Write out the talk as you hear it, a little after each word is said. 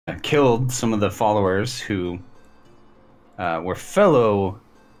killed some of the followers who were fellow,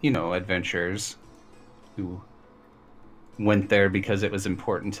 adventurers who went there because it was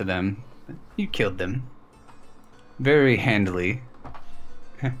important to them. You killed them very handily.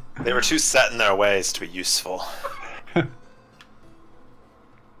 They were too set in their ways to be useful.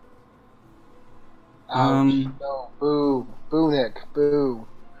 No, boo. Boo, Nick. Boo.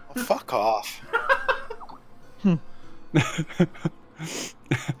 Oh, fuck off.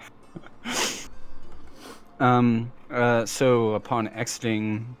 So upon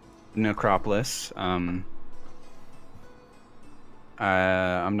exiting Necropolis, I'm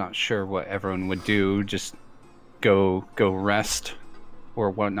not sure what everyone would do. Just go rest or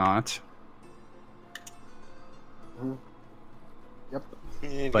whatnot. Mm-hmm. Yep. You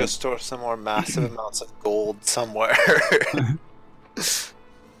need to go store some more massive amounts of gold somewhere.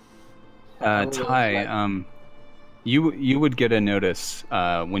 Ty, you would get a notice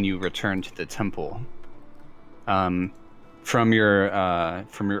when you return to the temple. From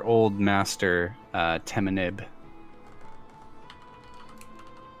your old master, Temenib.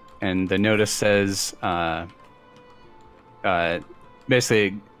 And the notice says,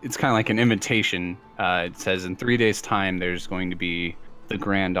 basically, it's kind of like an invitation. It says in 3 days' time, there's going to be the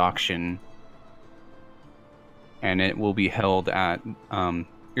grand auction, and it will be held at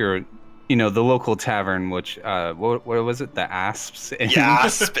the local tavern, which what was it? The Asps Inn?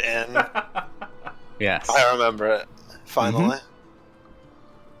 Asp Inn. Yes. I remember it. Finally. Mm-hmm.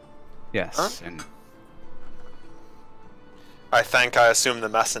 Yes. Huh? And I assume the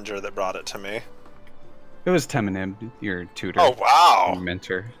messenger that brought it to me. it was Temenib, your tutor. Oh, wow. Your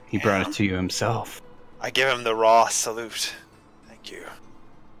mentor. He brought it to you himself. I give him the raw salute. Thank you.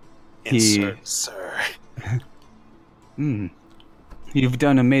 Insert, sir. You've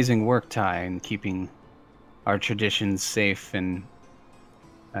done amazing work, Ty, in keeping our traditions safe and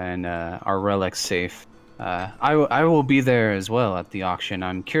our relics safe. I will be there as well at the auction.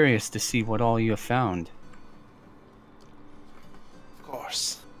 I'm curious to see what all you have found. Of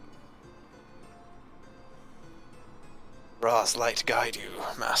course. Ra's light guide you,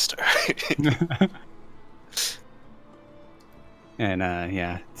 master. And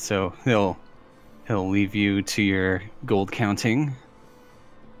yeah, so he'll leave you to your gold counting.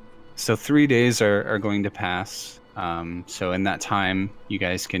 So 3 days are going to pass. So in that time, you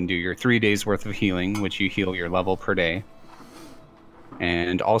guys can do your 3 days worth of healing, which you heal your level per day.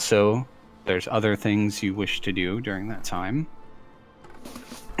 And also, there's other things you wish to do during that time.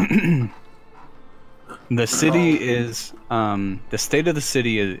 The city is, the state of the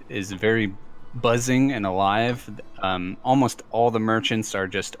city is very buzzing and alive. Almost all the merchants are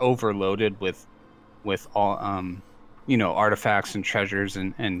just overloaded with all, artifacts and treasures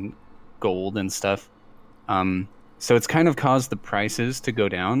and gold and stuff. So it's kind of caused the prices to go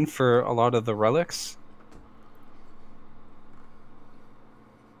down for a lot of the relics.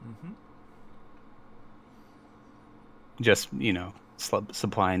 Mm-hmm. Just,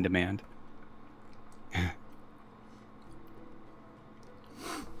 supply and demand.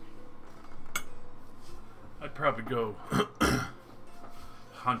 I'd probably go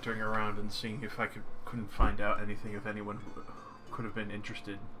hunting around and seeing if I couldn't find out anything of anyone who could have been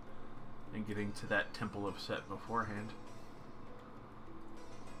interested in getting to that Temple of Set beforehand.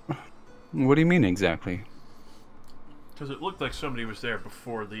 What do you mean exactly? Because it looked like somebody was there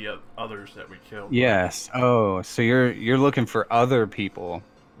before the others that we killed. Yes. Oh, so you're looking for other people.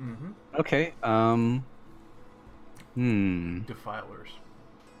 Mm-hmm. Okay. Defilers.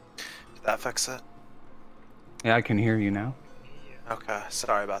 Did that fix it? Yeah, I can hear you now. Okay,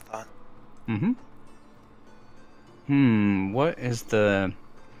 sorry about that. What is the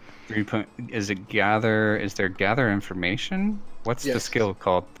 3 point? Is there gather information? What's the skill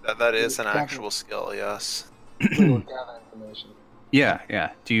called? That is an actual skill, yes. Gather information.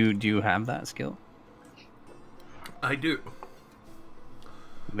 Yeah. Do you have that skill? I do.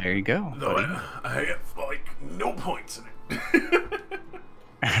 There you go. Though I have, no points in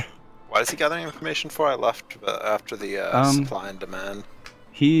it. Why is he gathering information for? I left after the supply and demand.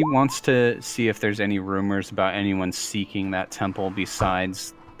 He wants to see if there's any rumors about anyone seeking that temple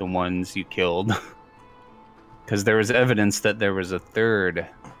besides the ones you killed. Because there was evidence that there was a third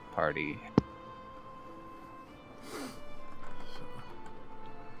party.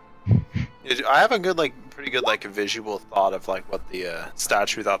 I have a good, pretty good, visual thought of what the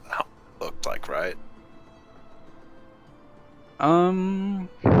statue that looked like, right?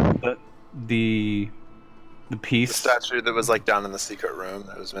 The piece. The statue that was down in the secret room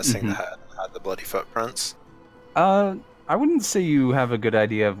that was missing the head and had the bloody footprints. I wouldn't say you have a good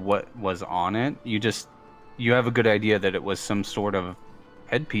idea of what was on it. You have a good idea that it was some sort of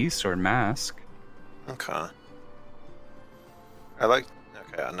headpiece or mask. Okay. Okay,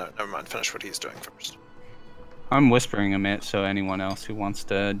 no, never mind. Finish what he's doing first. I'm whispering him it, so anyone else who wants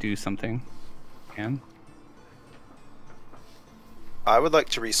to do something can. I would like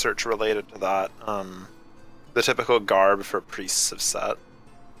to research related to that, the typical garb for priests of Set.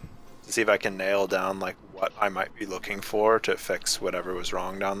 To see if I can nail down, like, what I might be looking for to fix whatever was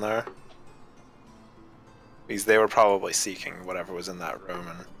wrong down there. Because they were probably seeking whatever was in that room,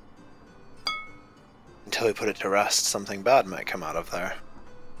 and until we put it to rest, something bad might come out of there.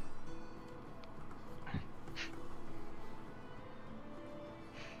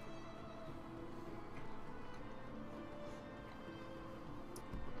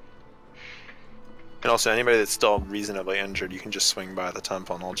 And also, anybody that's still reasonably injured, you can just swing by the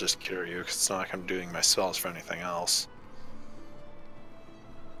temple and I'll just cure you, because it's not like I'm doing my spells for anything else.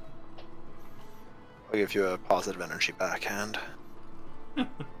 I'll give you a positive energy backhand. Gotta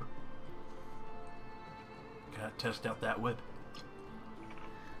test out that whip.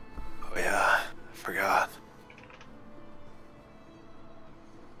 Oh yeah, I forgot.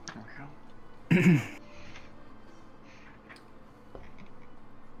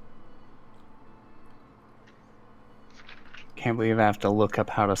 Can't believe I have to look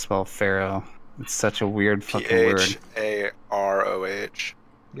up how to spell pharaoh. It's such a weird fucking word. P-H-A-R-O-H.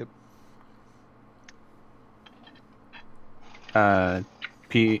 Yep.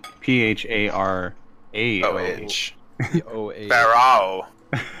 P-H-A-R-A-O-H. O-A. Pharaoh.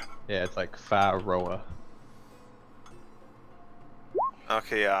 Yeah, it's like Pharaoh.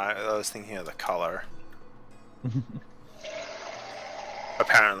 Okay, yeah, I was thinking of the color.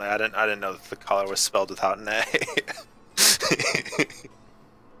 Apparently, I didn't know that the color was spelled without an A.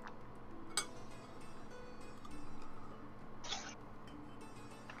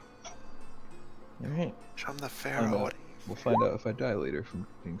 Alright. I'm the Pharaoh. We'll find out if I die later from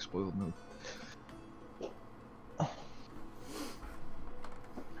being spoiled milk.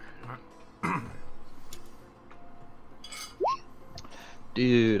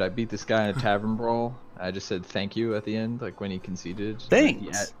 Dude, I beat this guy in a tavern brawl. I just said thank you at the end, like when he conceded.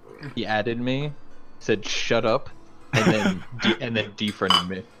 Thanks. He added me, said shut up, and then defriended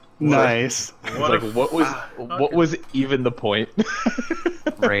me. Nice. I was like, what was even the point?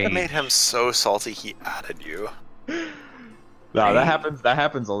 Great. It made him so salty he added you. No, that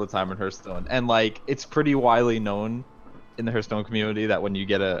happens all the time in Hearthstone, and like it's pretty widely known in the Hearthstone community that when you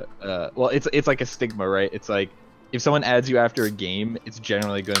get well, it's like a stigma, right? It's like if someone adds you after a game, it's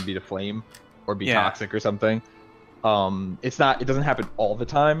generally going to be to flame or be toxic or something. It doesn't happen all the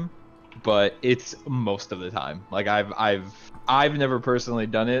time, but it's most of the time. Like I've never personally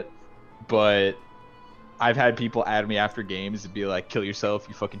done it, but I've had people add me after games and be like, "Kill yourself,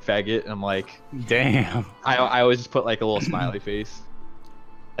 you fucking faggot," and I'm like, damn. I always just put like a little smiley face,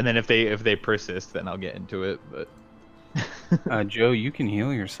 and then if they persist, then I'll get into it. But Joe, you can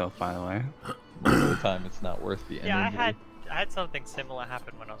heal yourself, by the way. most of the time, it's not worth the energy. Yeah, I had something similar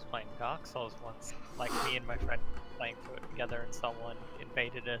happen when I was playing Dark Souls once. Like me and my friend playing through it together, and someone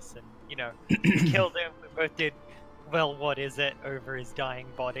invaded us, and we killed him. We both did. Well, what is it? Over his dying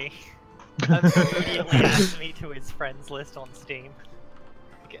body. Immediately added me to his friends list on Steam.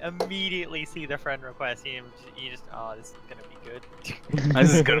 Immediately see the friend request. You just, oh, this is gonna be good.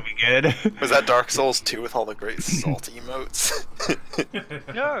 This is gonna be good. Was that Dark Souls 2 with all the great salt emotes?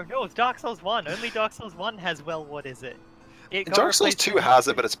 No, it's Dark Souls 1. Only Dark Souls 1 has well, what is it? Dark Souls 2 has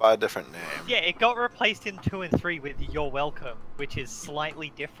it, but it's by a different name. Yeah, it got replaced in 2 and 3 with You're Welcome, which is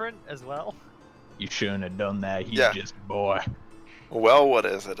slightly different as well. You shouldn't have done that. He's Yeah. just a boy. Well, what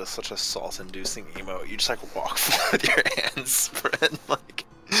is it? It's such a salt-inducing emote. You just like walk forward with your hands spread, like.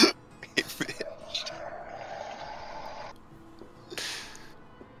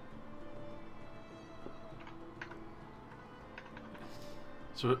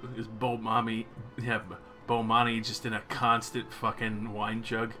 So is Bomani just in a constant fucking wine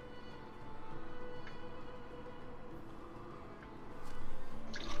jug?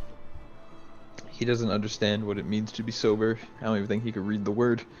 He doesn't understand what it means to be sober. I don't even think he could read the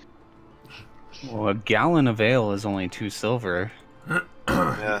word. Well, a gallon of ale is only 2 silver.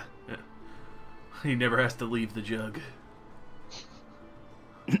 Yeah. He never has to leave the jug.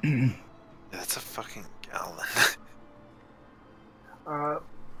 That's a fucking gallon.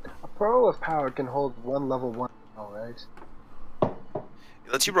 A Pearl of Power can hold one level 1 spell, right?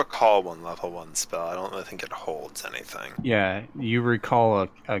 It lets you recall one level 1 spell. I don't really think it holds anything. Yeah, you recall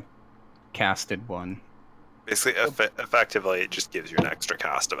a casted one. Basically, effectively, it just gives you an extra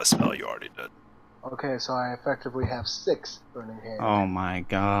cast of a spell you already did. Okay, so I effectively have 6 Burning Hands. Oh my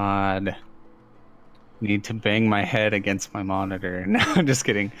god. need to bang my head against my monitor. No, I'm just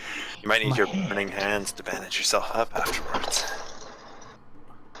kidding. You might need your burning hands to bandage yourself up afterwards.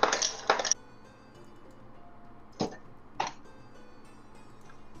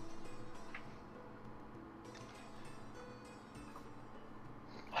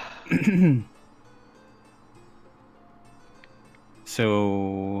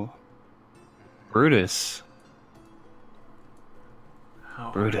 So, Brutus.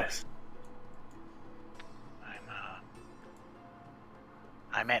 Oh, Brutus.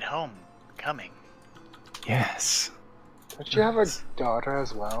 I'm at home. Coming. Yes. Don't you have a daughter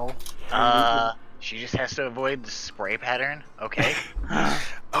as well? She just has to avoid the spray pattern. Okay.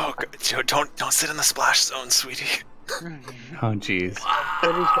 Oh, Joe, don't sit in the splash zone, sweetie. Oh, jeez.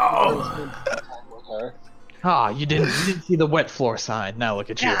 Ah, you didn't see the wet floor sign. Now look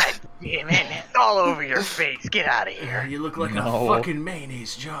at you. God damn it! It's all over your face. Get out of here. You look like No. a fucking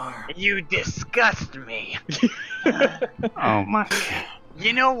mayonnaise jar. You disgust me. Oh my god.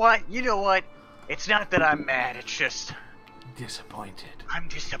 You know what? It's not that I'm mad. It's just Disappointed. I'm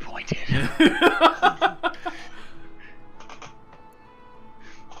disappointed.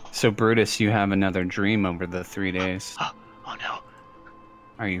 So, Brutus, you have another dream over the 3 days. Oh no.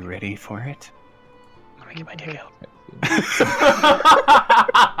 Are you ready for it? Let me get my dick out.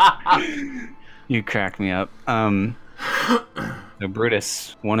 You crack me up. So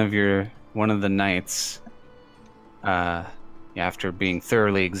Brutus, one of the nights, after being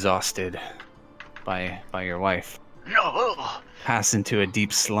thoroughly exhausted by your wife, No. pass into a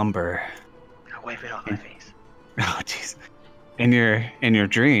deep slumber. I'll wipe it off my face. Oh jeez. In your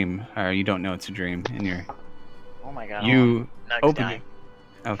dream, or you don't know it's a dream. In your Oh my god. you Nug's open. dying.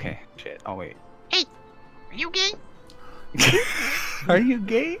 Okay, shit. I'll wait. Are you gay? Are you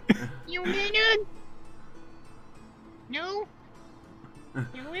gay? You gay, dude? No.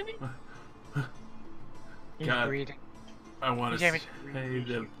 You women? He's God. breathing. I want to Damn say it.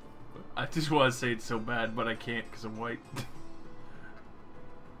 that. I just want to say it so bad, but I can't because I'm white.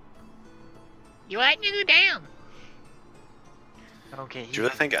 You want to go down? Okay. Do you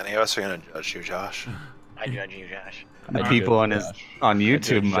really think any of us are gonna judge you, Josh? I judge you, Josh. The I people judge on his Josh. on I judge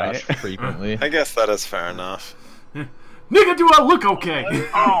YouTube might. Josh frequently. I guess that is fair enough. Nigga, do I look okay?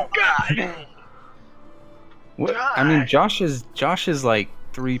 Oh God. What, I mean, Josh is like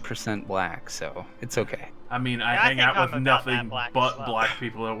 3% black, so it's okay. I mean, I Yeah, I hang think out I'm with about nothing that black but as well. black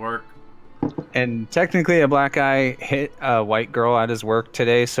people at work. And technically, a black guy hit a white girl at his work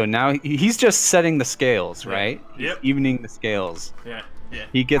today, so now he's just setting the scales, Yeah. right? He's Yep. evening the scales. Yeah, yeah.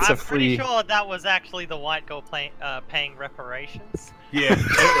 He gets I'm a free. pretty sure that was actually the white girl paying reparations. Yeah,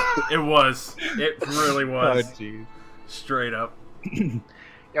 it was. It really Oh, was. jeez. Straight up.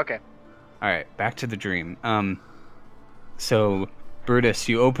 Okay. All right, back to the dream. So Brutus,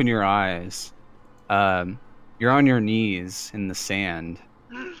 you open your eyes. You're on your knees in the sand.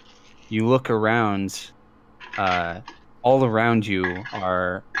 You look around. All around you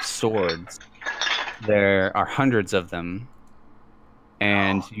are swords. There are hundreds of them.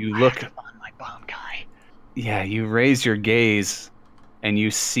 And you look. On my bomb guy. Yeah, you raise your gaze, and you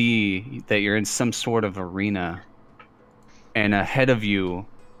see that you're in some sort of arena. And ahead of you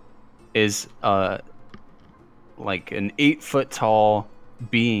is like an 8-foot tall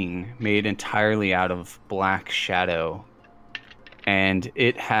being made entirely out of black shadow, and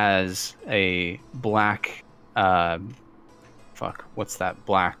it has a black what's that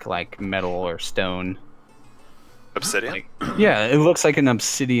black like metal or stone? Obsidian? Yeah, it looks like an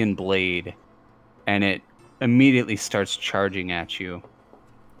obsidian blade, and it immediately starts charging at you.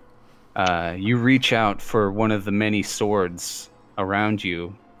 You reach out for one of the many swords around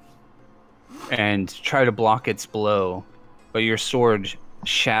you and try to block its blow, but your sword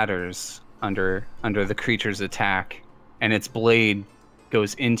shatters under the creature's attack, and its blade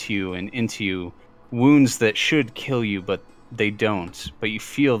goes into you, wounds that should kill you, but they don't. But you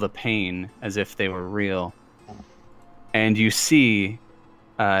feel the pain as if they were real. And you see,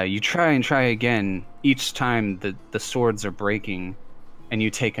 you try and try again. Each time the swords are breaking, and you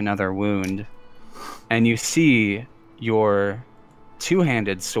take another wound. And you see your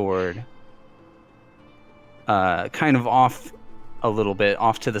two-handed sword kind of off a little bit,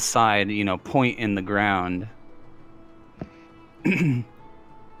 off to the side, point in the ground.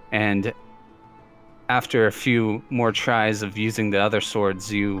 And after a few more tries of using the other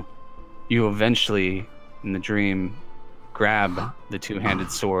swords, you eventually, in the dream, grab the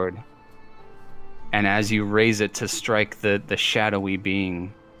two-handed sword. And as you raise it to strike the shadowy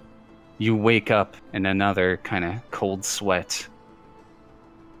being, you wake up in another kind of cold sweat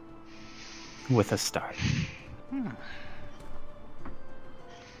with a start.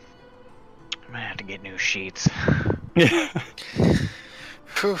 I'm gonna have to get new sheets.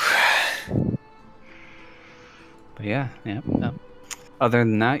 Whew. But yeah. Other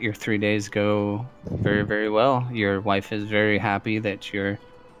than that, your 3 days go very, very well. Your wife is very happy that you're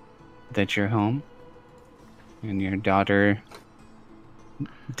home, and your daughter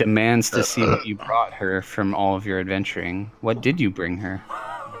demands to see what you brought her from all of your adventuring. What did you bring her?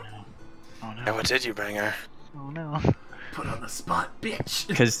 Oh no. Yeah, what did you bring her? Oh no. Put on the spot, bitch.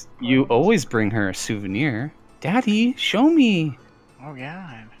 Because you always bring her a souvenir. Daddy, show me. Oh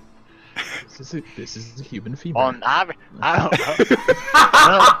god. This is a human femur. Well,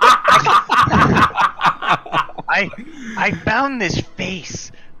 I found this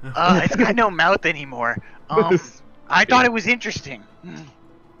face. It's got no mouth anymore. I thought it was interesting.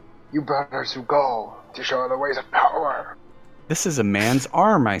 You brought her to go to show her the ways of power. This is a man's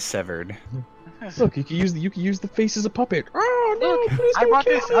arm I severed. Look, you can use the face as a puppet. Oh no! Please I don't brought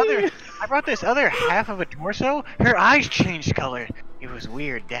kill this me. other this other half of a torso. Her eyes changed color. It was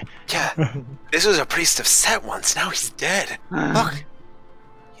weird. Yeah, this was a priest of Set once. Now he's dead. Look,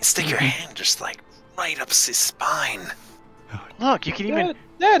 you stick your hand just like right up his spine. Look, you can even.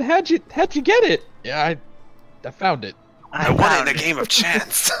 Dad, how'd you get it? Yeah, I found it. I won it in a game of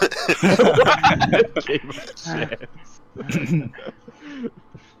chance. Game of chance.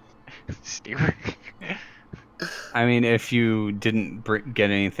 Steve. I mean, if you didn't get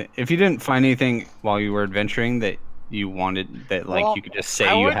anything, if you didn't find anything while you were adventuring that you wanted, that like Well, you could just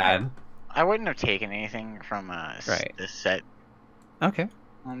say you had. I wouldn't have taken anything from Right. the set Okay.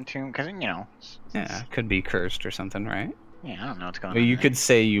 on tomb because Yeah, could be cursed or something, right? Yeah, I don't know what's going But on. you there. could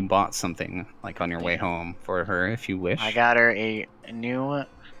say you bought something like on your way home for her if you wish. I got her a new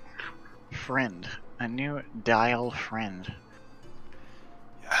friend, a new dial friend.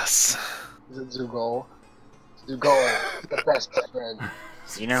 Yes. Is it Zugol? Zugol, the best friend.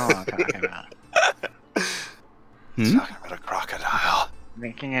 You know what I'm talking about. Hmm? Talking about a crocodile.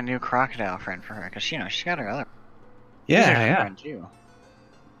 Making a new crocodile friend for her because she's got her other. Yeah, These are her yeah. friends, too.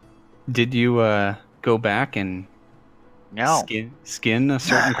 Did you go back and No, skin a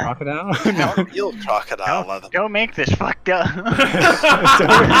certain crocodile? No real crocodile leather. don't make this fucked up.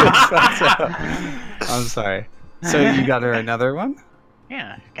 I'm sorry. So you got her another one?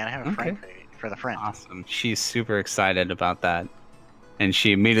 Yeah, gotta have a friend for the friend. Awesome. She's super excited about that. And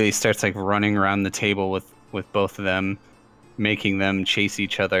she immediately starts like running around the table with both of them, making them chase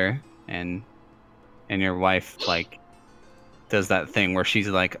each other, and your wife like does that thing where she's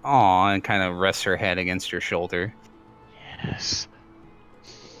like, "Aw," and kind of rests her head against your shoulder. Yes.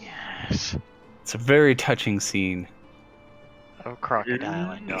 Yes. It's a very touching scene. Oh,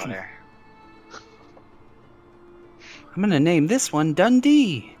 crocodile and daughter. I'm gonna name this one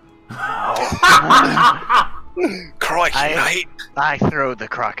Dundee. Crikey, mate. I throw the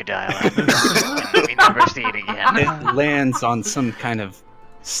crocodile out and we never see it again. It lands on some kind of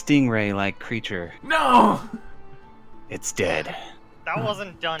stingray-like creature. No! It's dead. That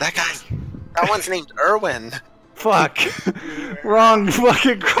wasn't done. That one's named Erwin. Fuck. Wrong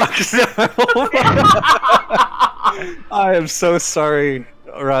fucking crocodile. I am so sorry,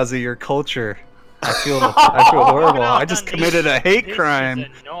 Razi, your culture. I feel horrible. I just committed a hate crime. This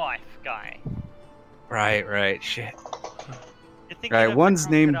is a knife guy. Right, shit. You're thinking Right, of the one's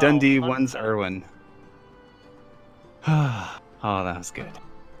named crocodile Dundee, hunter. one's Erwin. Oh, that was good.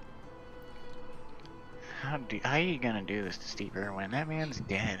 How are you gonna do this to Steve Irwin? That man's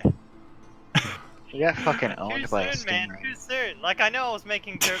dead. He got fucking owned Too by a soon, man. stingray. Too soon. Like I know I was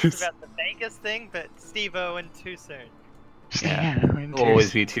making jokes about the Vegas thing, but Steve Owen too soon. Yeah. Irwin, It'll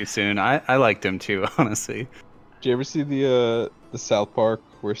always be too soon. I liked him too, honestly. Did you ever see the South Park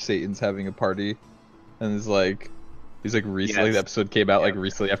where Satan's having a party, and he's like recently Yes. the episode came out like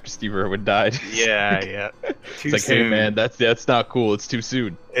recently after Steve Irwin died. Yeah. Too It's like, hey man, that's not cool. It's too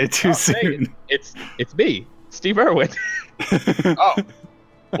soon. It's too soon. It's me, Steve Irwin. Oh,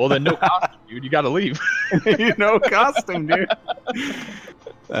 well then no costume, dude. You gotta leave. No costume, dude.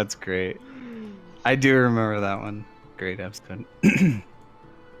 That's great. I do remember that one. Great episode.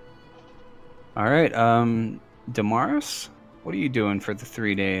 All right, Damaris, what are you doing for the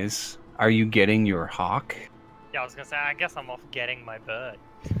 3 days? Are you getting your hawk Yeah, I was gonna say. I guess I'm off getting my bird.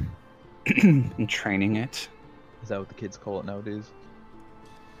 and training it? Is that what the kids call it nowadays?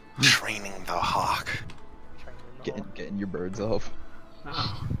 Training the hawk. Getting your birds off.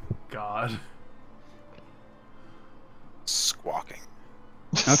 Oh, God. Squawking.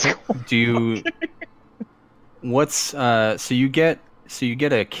 Okay. Do you? What's so you get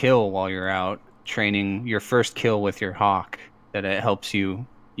a kill while you're out training, your first kill with your hawk, that it helps you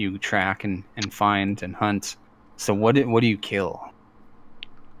track and find and hunt. So what do you kill?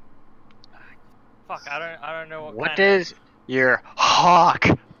 Fuck, I don't know What kind does your hawk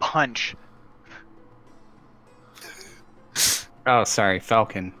punch? Oh, sorry,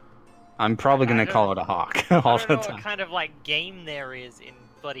 falcon. I'm probably gonna call it a hawk I all don't the know what time. kind of like game there is in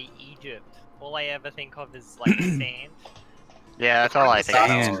bloody Egypt. All I ever think of is like sand. Yeah, that's all I think.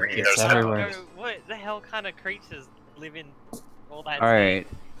 Sand, of. it's I don't everywhere. know what the hell kind of creatures live in all that All right,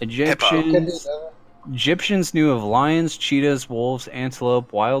 Egyptians. Egyptians knew of lions, cheetahs, wolves,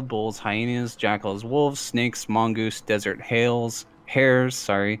 antelope, wild bulls, hyenas, jackals, wolves, snakes, mongoose, desert hares,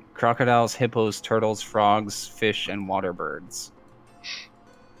 crocodiles, hippos, turtles, frogs, fish, and water birds.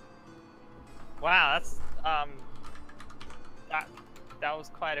 Wow, that's that was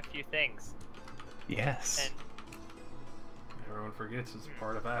quite a few things. Yes. And Everyone forgets it's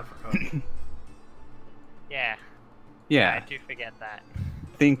part of Africa. yeah, Yeah. I do forget that.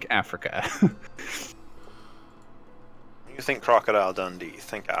 Think Africa. You think Crocodile Dundee,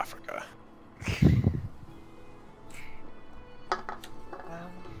 think Africa.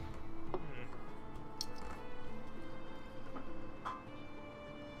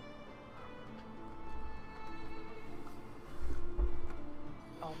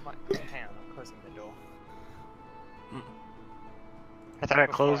 Oh my! Hang on, I'm closing the door. I thought it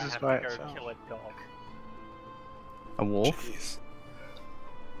Before closes I have by to go itself. kill a dog. A wolf? Jeez.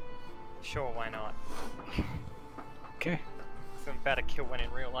 Sure, why not? Okay. So I'm about to kill one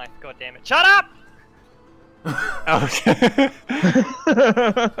in real life. God damn it! Shut up! Okay.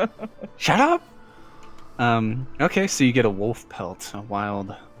 Shut up! Okay, so you get a wolf pelt, a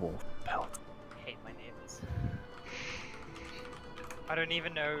wild wolf pelt. I hate my neighbors. I don't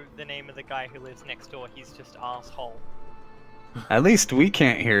even know the name of the guy who lives next door. He's just asshole. At least we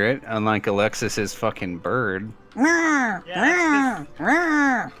can't hear it, unlike Alexis's fucking bird. Yeah,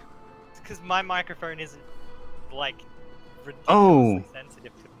 it's because my microphone isn't like ridiculously Oh.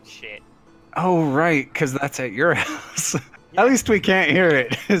 sensitive to shit. Oh, right, because that's at your house. At least we can't hear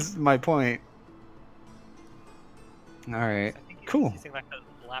it, is my point. Alright, I think he's cool. using like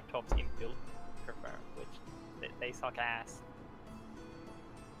a laptop's inbuilt microphone, which they suck ass.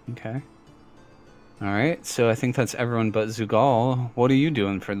 Okay. Alright, so I think that's everyone but Zugal. What are you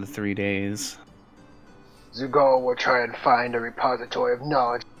doing for the 3 days? Zugal will try and find a repository of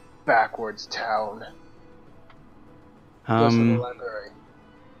knowledge backwards town. Close to the library.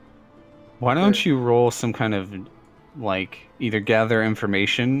 Why don't you roll some kind of, like, either gather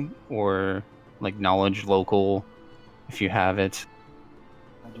information or, like, knowledge local, if you have it.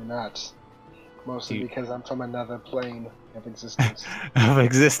 I do not. Mostly You- because I'm from another plane of existence. Of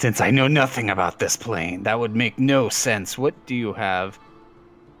existence, I know nothing about this plane. That would make no sense. What do you have?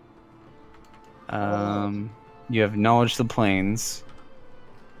 You have knowledge of the planes,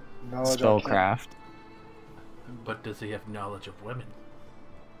 Knowledge of spellcraft. But does he have knowledge of women?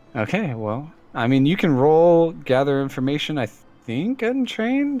 Okay, well, I mean, you can roll gather information. I think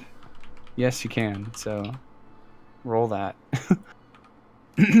untrained. Yes, you can. So, roll that.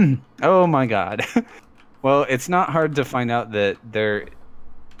 Oh my god. Well, it's not hard to find out that there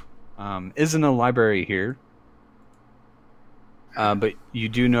isn't a library here. But you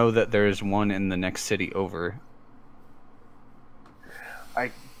do know that there is one in the next city over.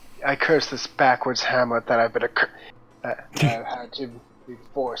 I curse this backwards hamlet that I've been that I've had to be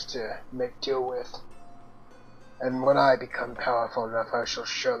forced to make deal with. And when I become powerful enough, I shall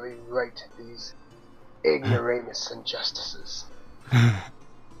surely right these ignoramus injustices.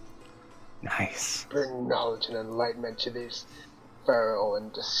 Nice. Bring knowledge and enlightenment to these feral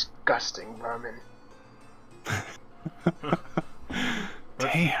and disgusting vermin.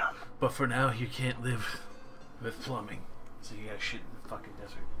 Damn. But for now, you can't live with plumbing, so you gotta shit in the fucking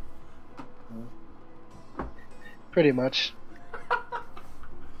desert. Pretty much.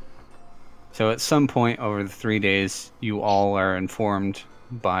 So at some point over the 3 days, you all are informed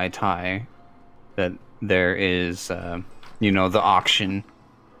by Ty that there is, the auction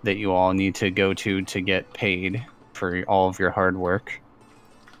that you all need to go to get paid for all of your hard work.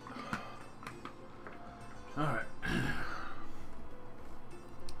 Alright.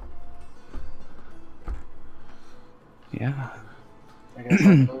 Yeah. I guess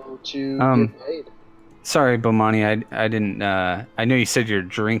I'll go to get paid. Sorry, Bomani, I didn't, I know you said you're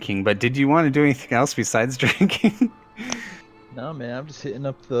drinking, but did you want to do anything else besides drinking? No, man, I'm just hitting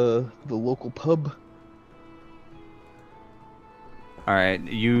up the local pub. Alright,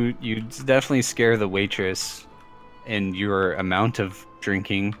 you definitely scare the waitress in your amount of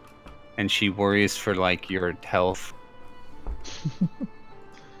drinking, and she worries for, like, your health.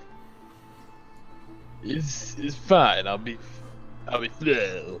 It's fine. I'll be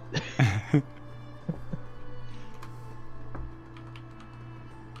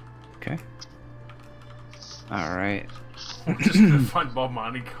Okay. All right. We're just gonna find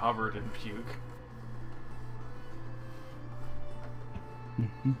Balmani covered in puke.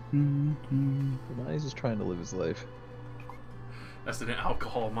 He's just trying to live his life. That's an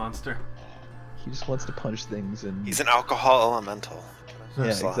alcohol monster. He just wants to punch things and. He's an alcohol elemental.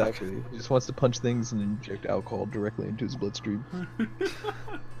 Yeah, Slack. exactly. He just wants to punch things and inject alcohol directly into his bloodstream.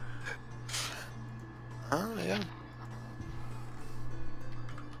 Oh yeah.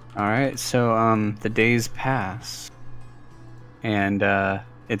 All right. So the days pass, and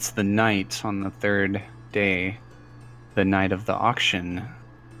it's the night on the third day, the night of the auction,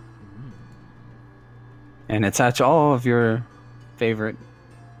 and it's at all of your favorite,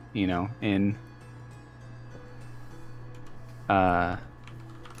 inn.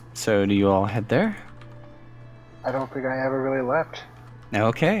 So do you all head there? I don't think I ever really left.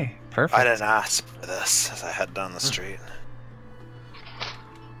 Okay, perfect. I didn't ask for this as I head down the street.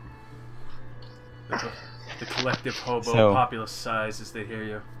 The collective hobo So- populace sighs as they hear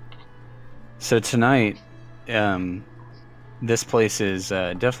you. So tonight, this place is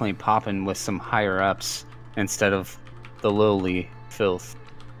definitely popping with some higher ups instead of the lowly filth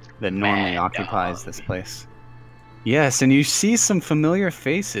that normally occupies this place. Yes, and you see some familiar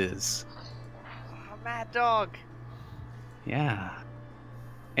faces. Oh, Mad Dog. Yeah.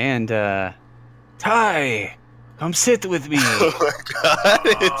 And, Ty! Come sit with me! Oh my god,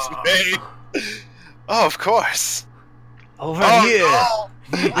 it's me! Oh, of course! Over Oh, here! no!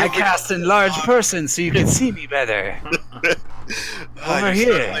 I cast in large person so you can see me better. Over you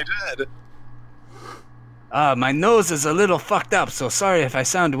here. certainly did. My nose is a little fucked up, so sorry if I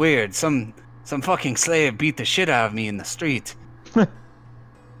sound weird. Some fucking slave beat the shit out of me in the street. Come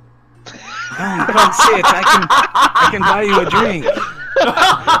sit. I can buy you a drink.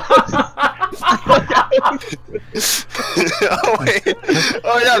 Oh wait.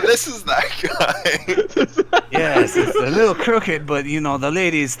 Oh yeah, this is that guy. Yes, it's a little crooked, but the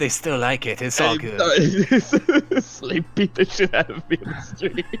ladies, they still like it. It's all good. Slave beat the shit out of me in the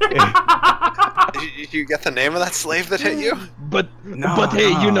street. Did you get the name of that slave that hit you? But No,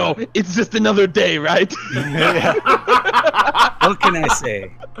 hey, no. it's just another day, right? What can I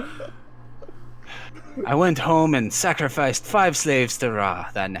say? I went home and sacrificed 5 slaves to Ra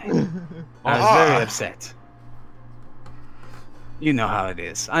that night. I was very upset. You know how it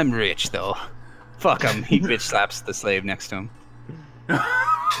is. I'm rich, though. Fuck him. He bitch slaps the slave next to him.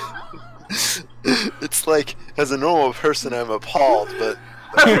 It's like, as a normal person, I'm appalled, but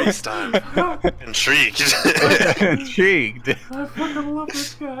the priest, I'm intrigued. Intrigued. I fucking love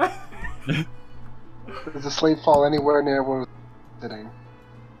this guy. Does the slave fall anywhere near where we're sitting?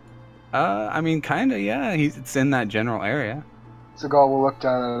 I mean, kinda, yeah. It's in that general area. Seagal will look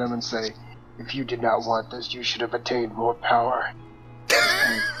down at him and say, "If you did not want this, you should have attained more power."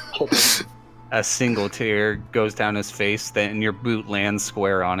 And kick him. A single tear goes down his face, then your boot lands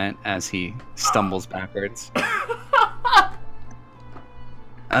square on it as he stumbles backwards.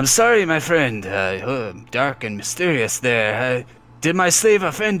 I'm sorry, my friend. Dark and mysterious there. Did my slave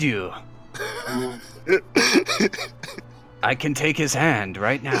offend you? I can take his hand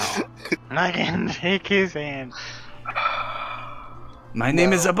right now. I can take his hand. My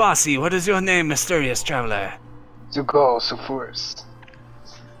name is Abasi. What is your name, mysterious traveler? Seagal Sufurus.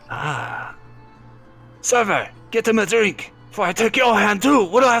 Ah. Server, get him a drink. Before I take your hand too.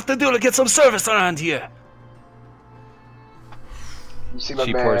 What do I have to do to get some service around here? You see my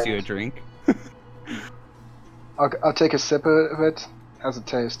She man. pours you a drink. I'll take a sip of it. How's it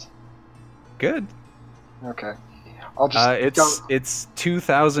taste? Good. Okay. I'll just It's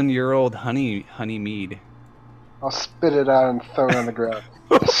 2,000-year-old honey mead. I'll spit it out and throw it on the ground.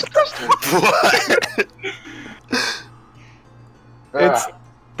 Disgusting. What? It's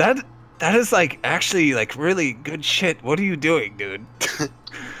Ah, that is actually really good shit. What are you doing, dude?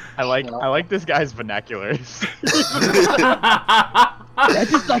 I like this guy's vernacular. That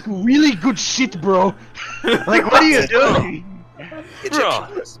is like really good shit, bro. Like, what are you doing?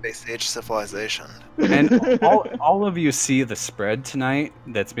 Egyptian space age civilization. And all of you see the spread tonight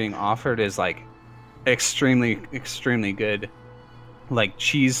that's being offered is extremely good. Like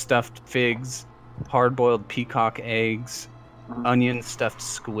cheese stuffed figs, hard boiled peacock eggs, onion stuffed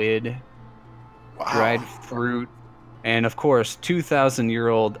squid, Wow. dried fruit, and of course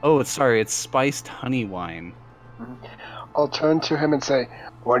 2,000-year-old. Oh, it's spiced honey wine. I'll turn to him and say,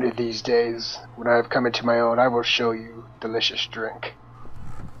 "One of these days, when I have come into my own, I will show you delicious drink."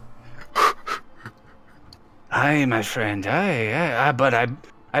 Aye, my friend. Aye. But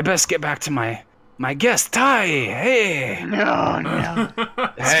I best get back to my guest. Ty, hey. No.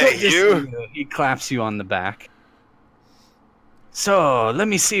 Hey, you! He claps you on the back. So, let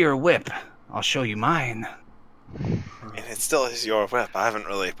me see your whip. I'll show you mine. I mean, it still is your whip. I haven't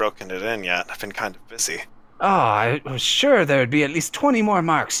really broken it in yet. I've been kind of busy. Oh, I was sure there would be at least 20 more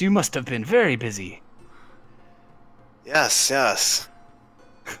marks. You must have been very busy. Yes, yes.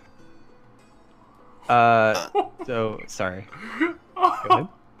 So, sorry. Go ahead.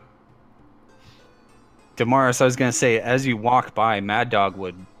 Damaris, I was going to say, as you walk by, Mad Dog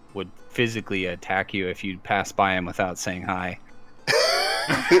would physically attack you if you pass by him without saying hi.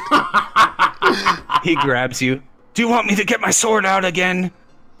 He grabs you. Do you want me to get my sword out again?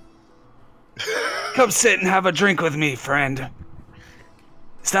 Come sit and have a drink with me, friend.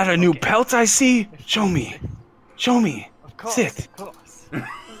 Is that a new pelt I see? Show me. Show me. Of course, Sit. of course.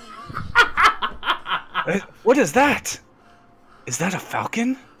 What is that? Is that a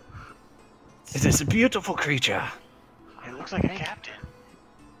falcon? It is a beautiful creature. It looks like a captain.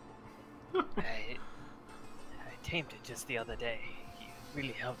 I tamed it just the other day. He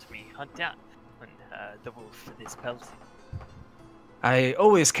really helped me hunt down the wolf for this pelt. I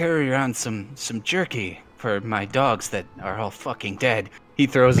always carry around some jerky for my dogs that are all fucking dead. He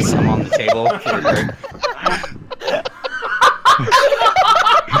throws some on the table for the bird.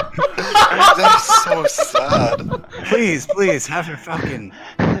 That's so sad. Please, have your falcon.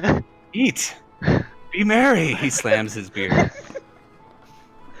 Eat. Be merry. He slams his beer.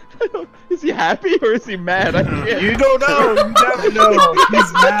 Is he happy or is he mad? I can't. You don't know. You never know.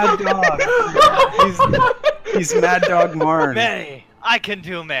 He's Mad Dog. He's Mad Dog Marn. Merry, I can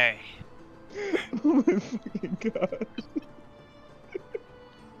do merry. Oh my fucking god.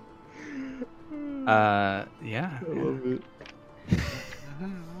 Yeah. I love it.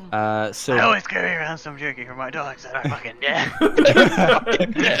 So I always carry around some jerky for my dogs that are fucking dead.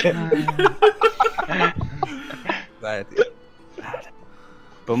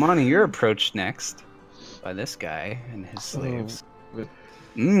 Bomani, you're approached next by this guy and his slaves.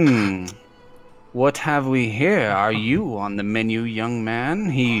 Oh. What have we here? Are you on the menu, young man?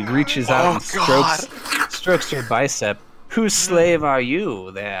 He reaches out and strokes your bicep. Whose slave are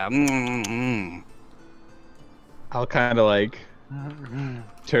you there? I'll kind of like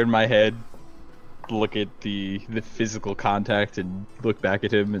turn my head, look at the physical contact, and look back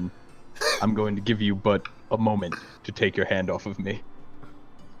at him, and I'm going to give you but a moment to take your hand off of me.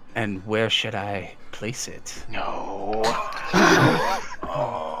 And where should I place it? No.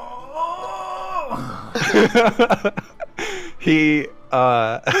 He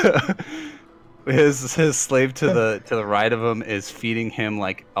his slave to the right of him is feeding him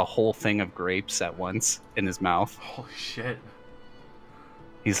like a whole thing of grapes at once in his mouth. Holy shit.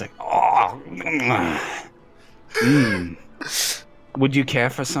 He's like, oh, Would you care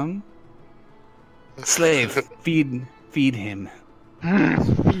for some? Slave, feed him.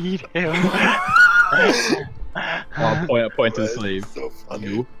 Feed him. I'll point to the slave. So funny.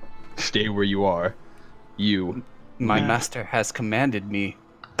 You stay where you are. You. My master has commanded me.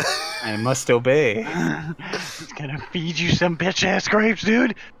 I must obey. He's gonna feed you some bitch ass grapes,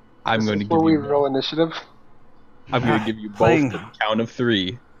 dude. I'm going to give Before we you. roll initiative. I'm going to give you both Playing- the count of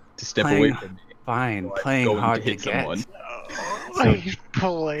 3 to step playing- away from me. Fine, I'm playing going hard to to hit get. someone. He's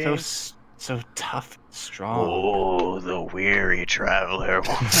playing. So tough, and strong. Oh, the weary traveler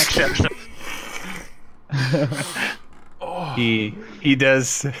won't accept Oh. He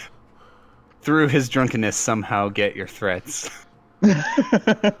does, through his drunkenness, somehow get your threats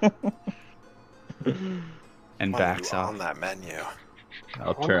and backs on off. that menu.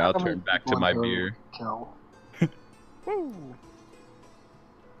 I'll turn back to my beer.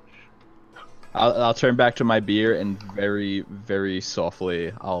 I'll turn back to my beer and very, very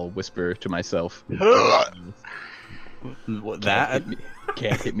softly I'll whisper to myself. What, that?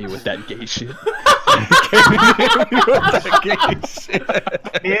 Can't hit me with that gay shit.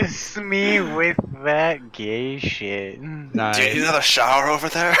 Miss me with that gay shit. Nice. Do you need another shower over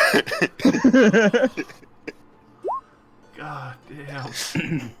there? God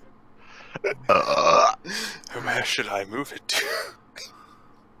damn. Where should I move it to?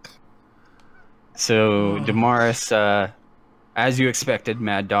 So Damaris, as you expected,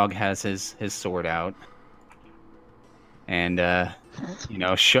 Mad Dog has his sword out, and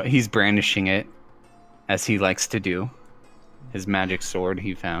he's brandishing it as he likes to do. His magic sword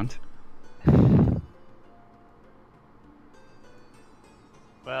he found.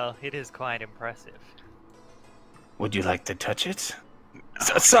 Well, it is quite impressive. Would you like to touch it?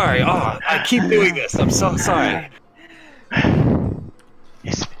 Sorry, I keep doing this. I'm so sorry.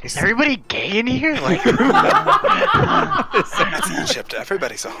 Is everybody gay in here? Like, It's Egypt.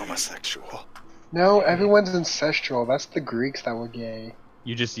 Everybody's a homosexual. No, everyone's ancestral. That's the Greeks that were gay.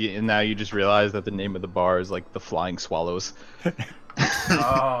 Now you just realize that the name of the bar is like the Flying Swallows.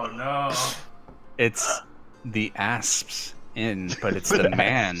 Oh no. It's the asps in, but it's the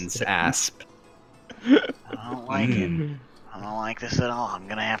man's asp. I don't like it. I don't like this at all. I'm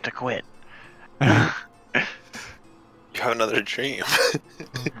gonna have to quit. I You have another dream.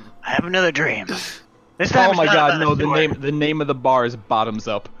 have another dream. This time Oh it's my not god, about no, a sword. the name of the bar is Bottoms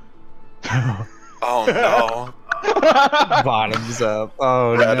Up. Oh no. Bottoms up.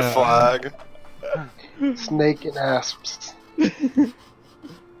 Oh Red no. flag. Snake and asps.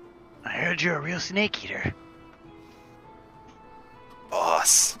 I heard you're a real snake eater.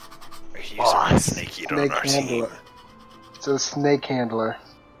 Boss. He's a Boss. snake eater Snake on our handler. team. It's a snake handler.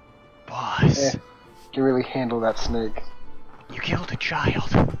 Boss, Can really handle that snake. you killed a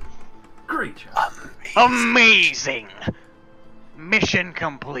child. Great job. Amazing! Mission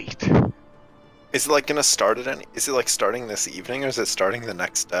complete. Is it like gonna start at any? Is it like starting this evening or is it starting the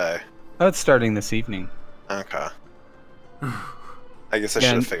next day? Oh, it's starting this evening. Okay. I guess I Yeah, should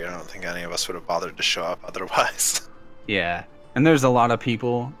have and- figured. I don't think any of us would have bothered to show up otherwise. Yeah. And there's a lot of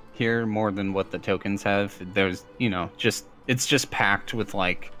people here, more than what the tokens have. There's, it's just packed with,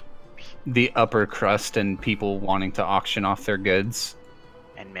 like, the upper crust and people wanting to auction off their goods.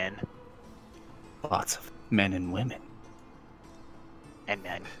 And men. Lots of men and women. And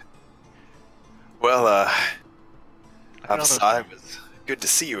men. Well, Look at all those outside men. was good to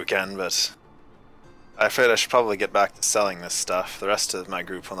see you again, but I'm afraid I should probably get back to selling this stuff. The rest of my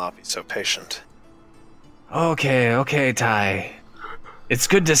group will not be so patient. Okay, Ty. It's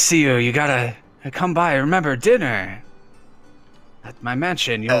good to see you. You gotta come by. Remember, dinner. At my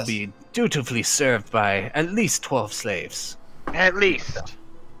mansion, you'll Yes. be dutifully served by at least 12 slaves. At least.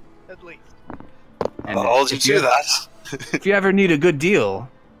 At least. And I'll hold you if to that. If you ever need a good deal,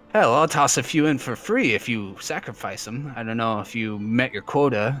 hell, I'll toss a few in for free if you sacrifice them. I don't know if you met your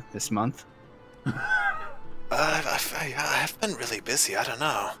quota this month. I've been really busy. I don't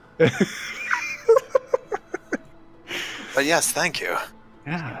know. But yes, thank you.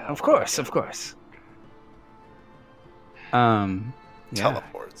 Yeah, of course. Yeah.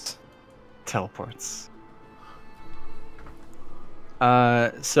 Teleports. Teleports.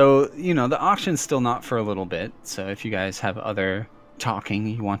 So, the auction's still not for a little bit, so if you guys have other talking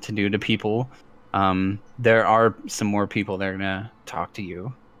you want to do to people, there are some more people that are gonna talk to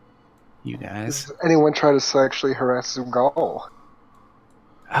you. You guys. Does anyone try to sexually harass Zugal?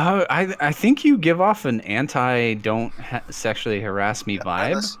 I think you give off an don't sexually harass me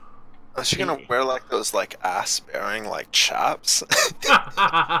vibe. Is she gonna wear like those like ass-bearing like chaps?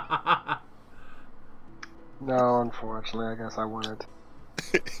 No, unfortunately, I guess I wouldn't.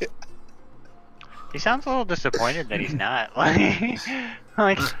 He sounds a little disappointed that he's not.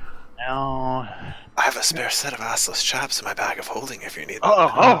 Like, no. I have a spare set of assless chaps in my bag of holding if you need them.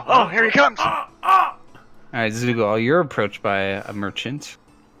 Oh, here he comes! Alright, Zugal, you're approached by a merchant.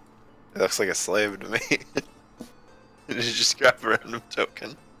 It looks like a slave to me. Did you just grab a random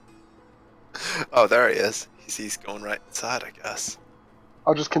token? Oh, there he is. He's going right inside, I guess.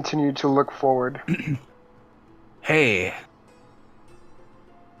 I'll just continue to look forward. Hey.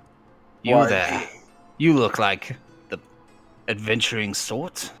 You Why? there. You look like the adventuring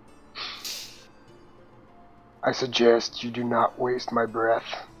sort. I suggest you do not waste my breath.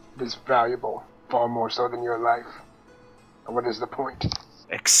 It is valuable, far more so than your life. And what is the point?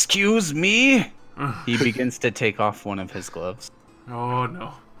 Excuse me? He begins to take off one of his gloves. Oh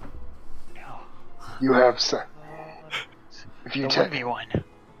no. You have If you The 1v1.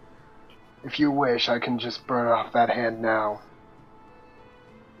 if you wish, I can just burn off that hand now.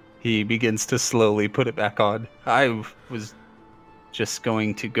 He begins to slowly put it back on. I was just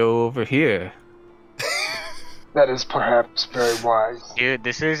going to go over here. That is perhaps very wise. Dude,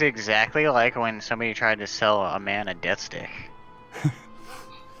 this is exactly like when somebody tried to sell a man a death stick.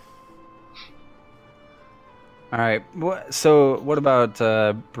 Alright, so what about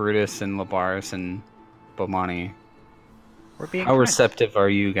Brutus and Labaris and Bomani? We're being How friends. receptive are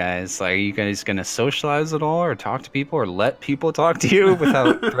you guys? Like, are you guys gonna socialize at all, or talk to people, or let people talk to you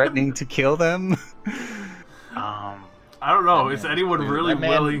without threatening to kill them? I don't know. Is anyone really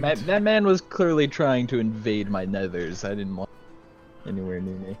willing? That man was clearly trying to invade my nethers. I didn't want anywhere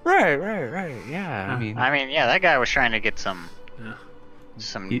near me. Right. Yeah, I mean, yeah, that guy was trying to get some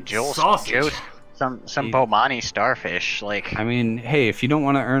Eat sausage. some Eat- Bomani starfish. Like, I mean, hey, if you don't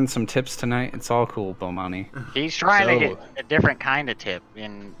want to earn some tips tonight, it's all cool, Bomani. he's trying to So- get a different kind of tip.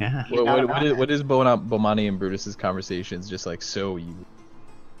 And Yeah. he's not about that. What is Bomani and Brutus's conversations just like? So you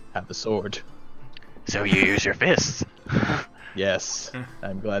have a sword? So you use your fists. Yes.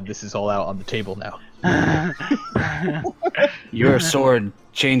 I'm glad this is all out on the table now. Your sword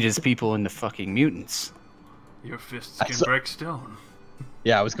changes people into fucking mutants. Your fists I can saw- break stone.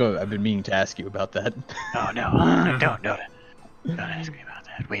 Yeah, I've been meaning to ask you about that. Oh no, don't ask me about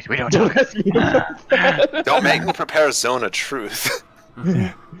that. We don't Don't talk. ask me about that. Don't make me prepare Zone of Truth.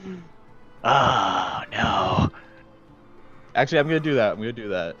 Oh no. Actually, I'm gonna do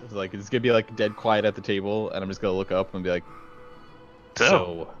that. It's like it's gonna be like dead quiet at the table, and I'm just gonna look up and be like,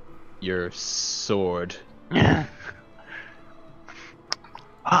 "So, your sword."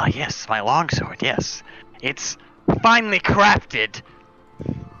 Ah, yes, my longsword. Yes, it's finely crafted.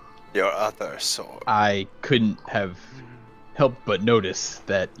 Your other sword. I couldn't have helped but notice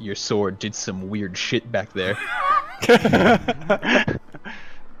that your sword did some weird shit back there.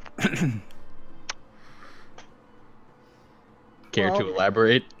 Care to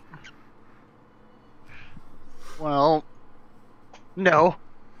elaborate? Well, no.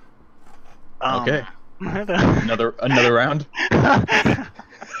 Okay. Another round.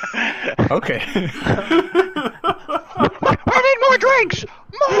 Okay. I need more drinks.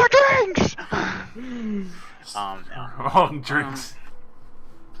 More drinks. No. Oh, drinks.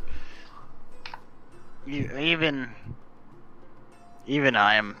 Even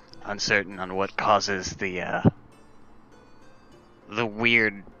I am uncertain on what causes the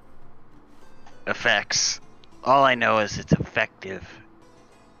weird effects. All I know is it's effective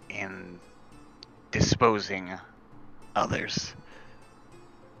in disposing others.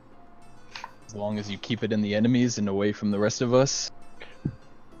 As long as you keep it in the enemies and away from the rest of us,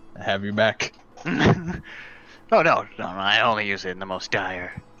 I have your back. Oh no, I only use it in the most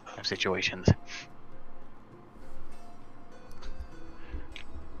dire of situations.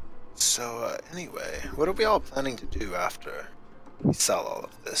 So, anyway, what are we all planning to do after we sell all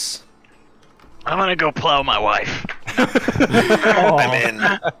of this? I'm gonna go plow my wife. I mean,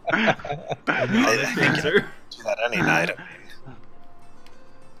 I think you can do that any night.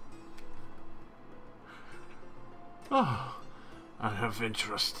 Oh, I have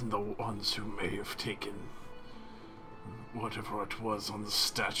interest in the ones who may have taken whatever it was on the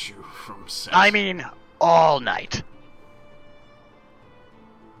statue from Seth. I mean, all night.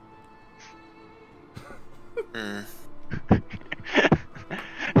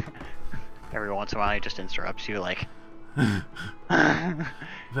 Every once in a while, he just interrupts you, like.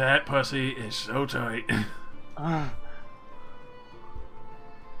 That pussy is so tight. Did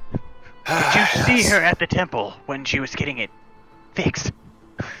you see her at the temple when she was getting it fixed?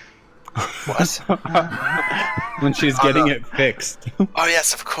 What? When she's getting it fixed. Oh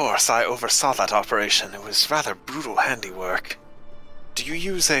yes, of course. I oversaw that operation. It was rather brutal handiwork. Do you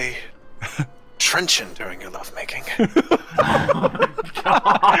use a truncheon during your lovemaking? Oh my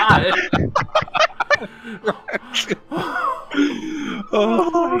god.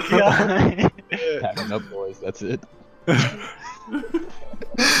 Packing up, boys. That's it.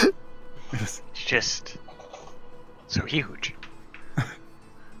 It's just so huge.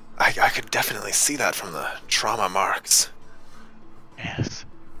 I could definitely see that from the trauma marks. Yes.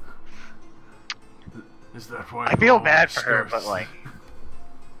 Is that why I feel all bad for her, stars- but like,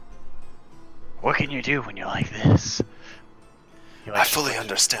 what can you do when you're like this? You I like- fully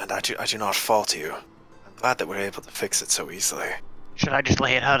understand. I do not fault you. I'm glad that we're able to fix it so easily. Should I just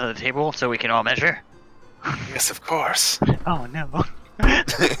lay it out on the table so we can all measure? Yes, of course. Oh no.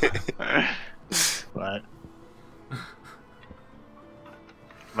 What?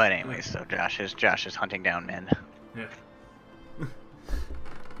 But anyways, so Josh is hunting down men. Yeah.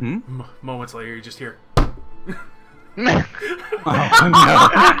 Hmm? Moments later, you just hear.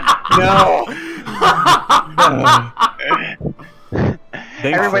 Oh no!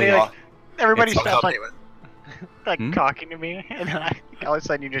 Everybody It's stops okay. like Hmm? talking to me, and then all of a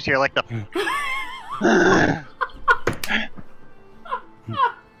sudden you just hear like the.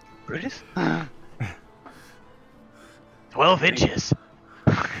 Brutus? 12 inches.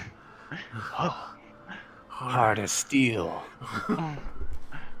 Oh. Hard as steel. I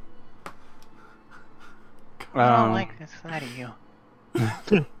don't like this side of you.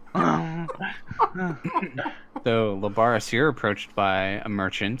 So, Labaris, you're approached by a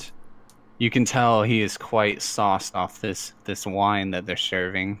merchant. You can tell he is quite sauced off this wine that they're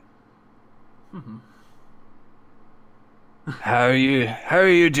serving. Mhm. How are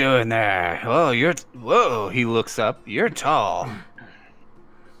you doing there? Oh, whoa, he looks up. You're tall.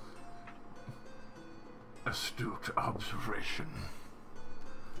 Astute observation.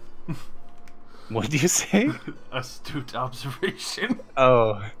 What did you say? Astute observation.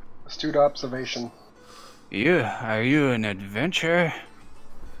 Oh, Astute observation. are you an adventurer?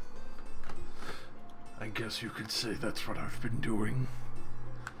 I guess you could say that's what I've been doing.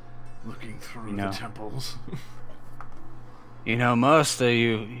 Looking through No. the temples. You know, most of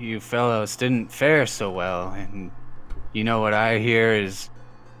you fellows didn't fare so well, and you know what I hear is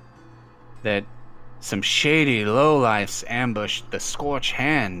that some shady lowlifes ambushed the Scorch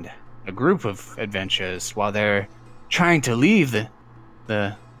Hand, a group of adventurers, while they're trying to leave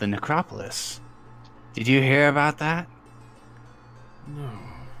the necropolis. Did you hear about that? No.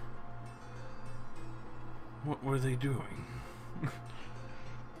 What were they doing?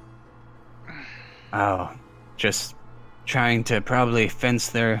 Oh, just trying to probably fence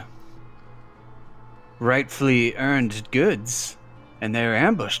their rightfully earned goods, and they were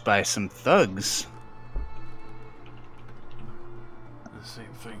ambushed by some thugs. The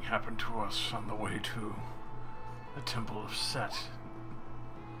same thing happened to us on the way to the Temple of Set.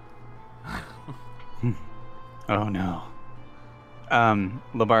 Oh no.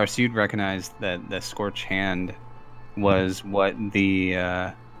 Labaris, you'd recognize that the Scorch Hand was what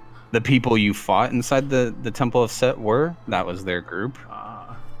the people you fought inside the Temple of Set were. That was their group.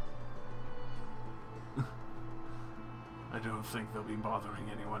 I don't think they'll be bothering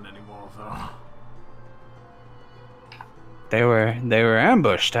anyone anymore, though. They were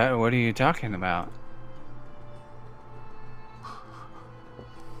ambushed. What are you talking about?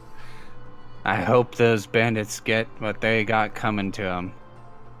 I hope those bandits get what they got coming to them.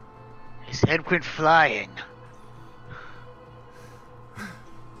 His head went flying.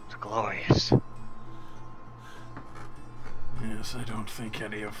 It's glorious. Yes, I don't think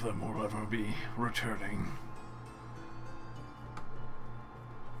any of them will ever be returning.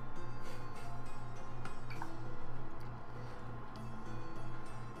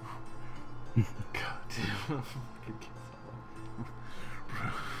 God damn.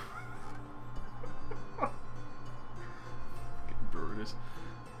 Brutus.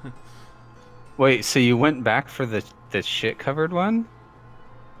 Wait, so you went back for the shit covered one?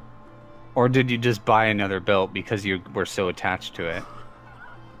 Or did you just buy another belt because you were so attached to it?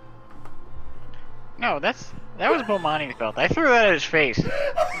 No, that was Bomani's belt. I threw that at his face.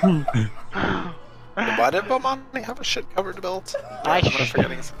 Why did Bomani have a shit-covered belt? I I'm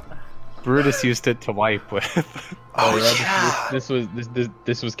forgetting. Brutus used it to wipe with. Oh, yeah,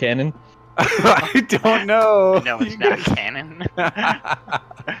 this was canon. I don't know. No, it's not canon.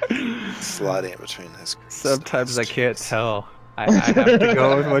 Sliding in between his. Sometimes I can't tell. I have to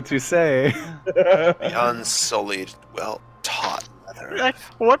go with what you say. The unsullied, well-taught leather.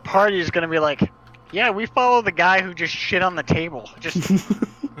 What party is gonna be like? Yeah, we follow the guy who just shit on the table. Just.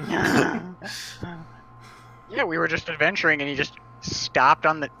 Yeah, we were just adventuring, and he just stopped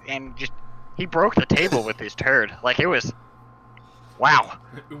on he broke the table with his turd. Like it was. Wow.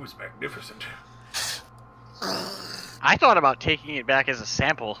 It was magnificent. I thought about taking it back as a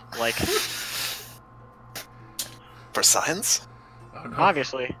sample, like. For science? Oh, no.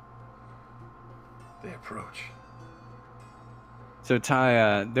 Obviously. They approach. So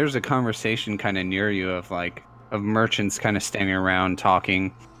Ty, there's a conversation kind of near you of merchants kind of standing around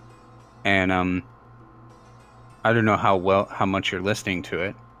talking, and I don't know how much you're listening to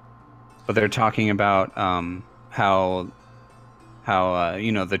it, but they're talking about how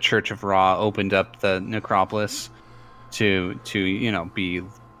the Church of Ra opened up the necropolis to be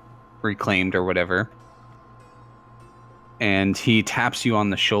reclaimed or whatever. And he taps you on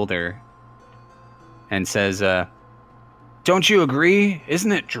the shoulder and says, don't you agree?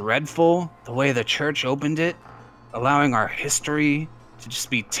 Isn't it dreadful the way the church opened it, allowing our history to just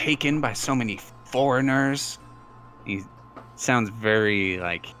be taken by so many foreigners? He sounds very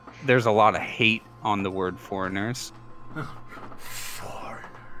like there's a lot of hate on the word foreigners. Foreigners.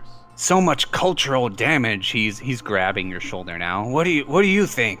 So much cultural damage. He's grabbing your shoulder now. What do you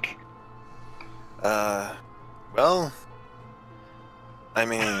think? Well, I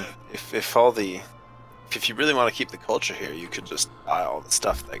mean, if you really want to keep the culture here, you could just buy all the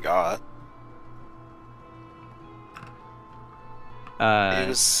stuff they got. It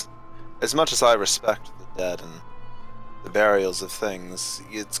was, as much as I respect the dead and the burials of things,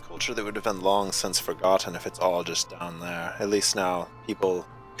 it's culture that would have been long since forgotten if it's all just down there. At least now, people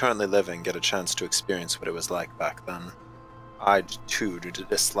currently living get a chance to experience what it was like back then. I, too, do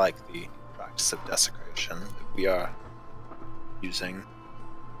dislike the practice of desecration that we are using.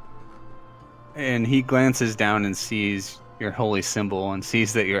 And he glances down and sees your holy symbol and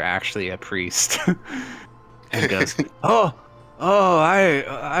sees that you're actually a priest. And goes, "Oh,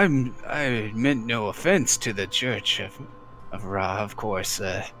 I meant no offense to the Church of Ra, of course.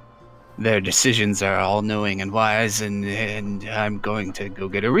 Their decisions are all-knowing and wise, and I'm going to go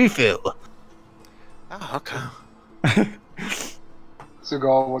get a refill." Oh, okay.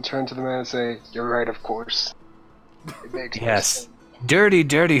 Zugal will turn to the man and say, "You're right, of course. It makes no Yes. sense." Dirty,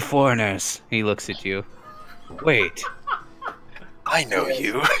 dirty foreigners. He looks at you. Wait. I know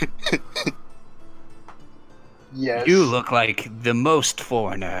you. Yes. You look like the most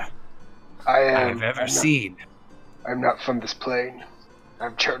foreigner I am. I've ever seen. I'm not from this plane.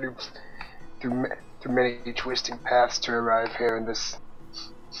 I've journeyed through many twisting paths to arrive here in this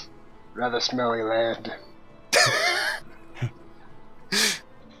rather smelly land.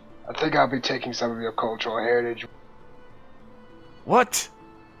 I think I'll be taking some of your cultural heritage. What?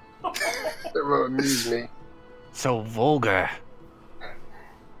 It will amuse me. So vulgar.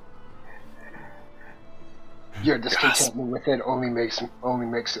 Your discontentment with it only makes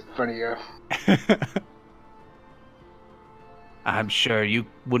it funnier. I'm sure you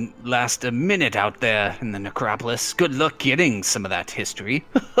wouldn't last a minute out there in the necropolis. Good luck getting some of that history.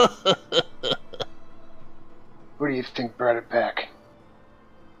 Who do you think brought it back?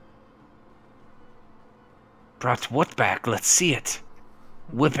 Brought what back? Let's see it.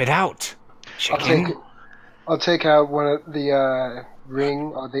 Whip it out. Chicken. I'll take out one of the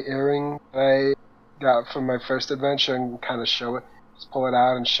ring or the earring I got from my first adventure and kind of show it. Just pull it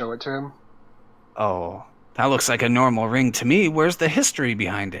out and show it to him. Oh, that looks like a normal ring to me. Where's the history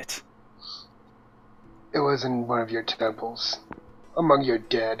behind it? It was in one of your temples, among your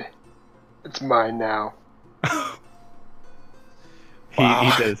dead. It's mine now.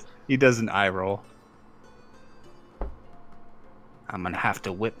 He does an eye roll. I'm gonna have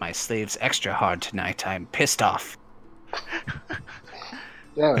to whip my slaves extra hard tonight. I'm pissed off.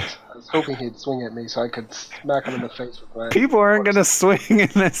 Damn it. I was hoping he'd swing at me so I could smack him in the face with my... People aren't gonna swing in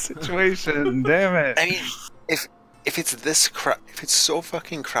this situation. Damn it. I mean, if it's if it's so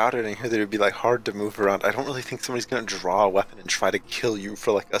fucking crowded in here that it would be like hard to move around, I don't really think somebody's gonna draw a weapon and try to kill you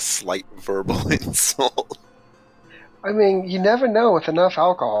for like a slight verbal insult. I mean, you never know with enough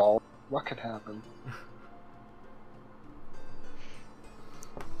alcohol what could happen.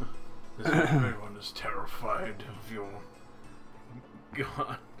 Everyone is terrified of your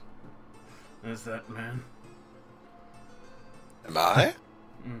god. Is that man? Am I?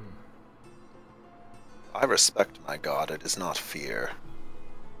 Mm. I respect my god. It is not fear.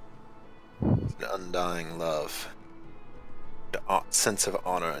 It's an undying love. A sense of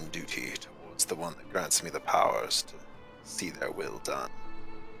honor and duty towards the one that grants me the powers to see their will done.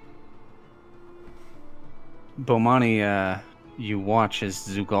 Bomani, you watch as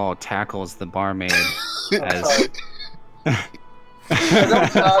Zugal tackles the barmaid as... I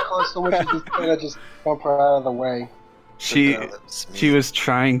don't tackle so much as just kind of just bump her out of the way. She was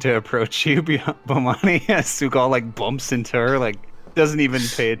trying to approach you, Bomani, as Zugal like bumps into her, like doesn't even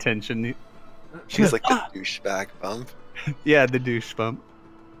pay attention. She's like the douchebag bump. Yeah, the douche bump.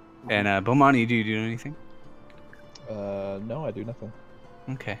 And Bomani, do you do anything? No, I do nothing.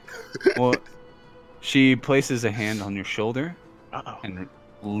 Okay. Well, she places a hand on your shoulder and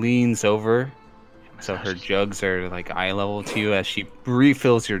leans over, so her jugs are like eye level to you as she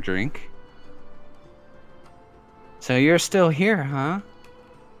refills your drink. So you're still here, huh?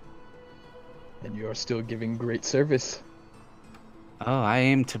 And you're still giving great service. Oh, I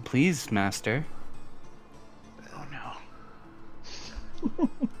aim to please, master. Oh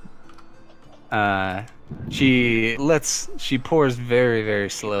no. She pours very, very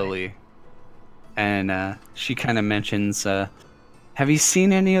slowly. And she kind of mentions, have you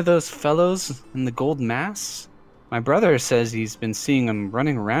seen any of those fellows in the gold masks? My brother says he's been seeing them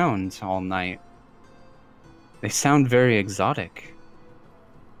running around all night. They sound very exotic.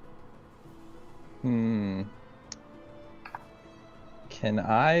 Can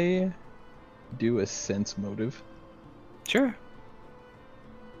I do a sense motive? Sure.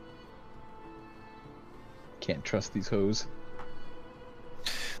 Can't trust these hoes.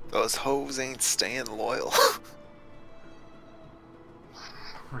 Those hoes ain't staying loyal.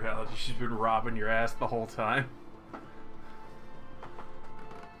 Reality, she's been robbing your ass the whole time.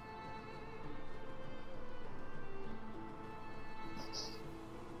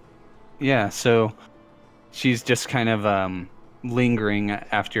 Yeah, so she's just kind of lingering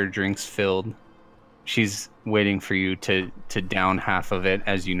after your drink's filled. She's waiting for you to down half of it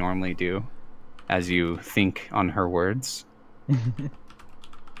as you normally do, as you think on her words.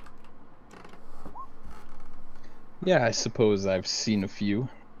 Yeah, I suppose I've seen a few.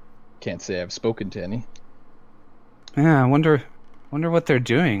 Can't say I've spoken to any. Yeah, I wonder what they're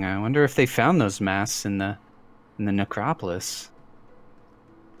doing. I wonder if they found those masks in the necropolis.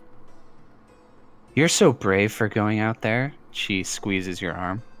 You're so brave for going out there. She squeezes your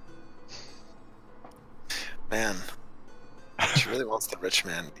arm. Man, she really wants the rich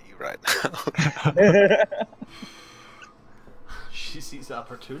man D right now. She sees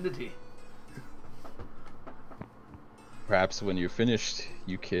opportunity. Perhaps when you're finished,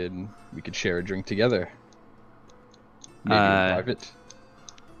 we could share a drink together. Maybe in private.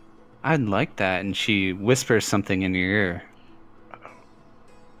 I'd like that. And she whispers something in your ear.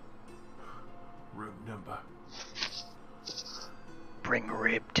 Room number. Bring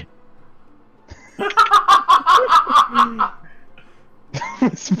ribbed.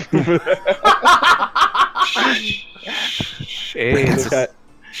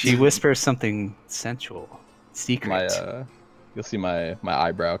 She whispers something sensual, secret. You'll see my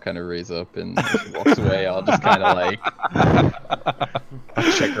eyebrow kind of raise up, and as she walks away, I'll just kind of like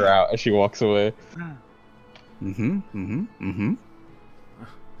I'll check her out as she walks away.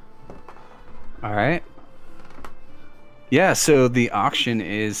 All right. Yeah, so the auction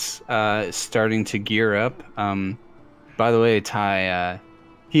is starting to gear up. By the way, Ty,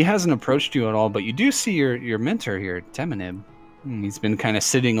 he hasn't approached you at all, but you do see your mentor here, Teminib. He's been kind of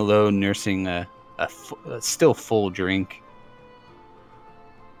sitting alone, nursing a still full drink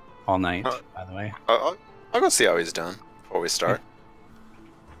all night, by the way. I'll go see how he's done before we start.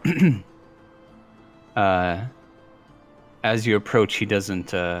 As you approach, he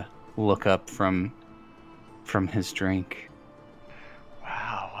doesn't look up from his drink.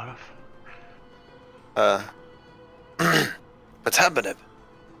 Wow, what What's happening?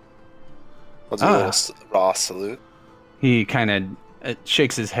 What's a little raw salute? He kind of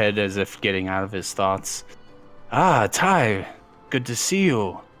shakes his head as if getting out of his thoughts. Ah, Ty, good to see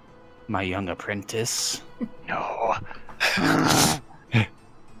you, my young apprentice. No. Of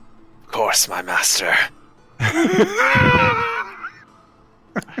course, my master.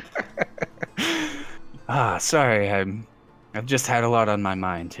 Sorry, I've just had a lot on my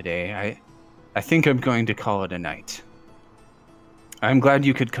mind today. I think I'm going to call it a night. I'm glad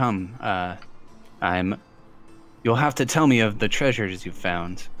you could come. You'll have to tell me of the treasures you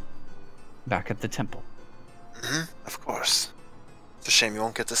found back at the temple. Of course. It's a shame you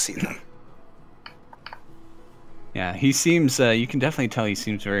won't get to see them. Yeah, he seems, you can definitely tell he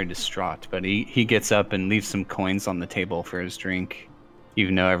seems very distraught, but he gets up and leaves some coins on the table for his drink,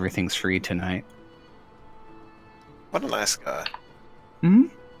 even though everything's free tonight. What a nice guy. Hmm?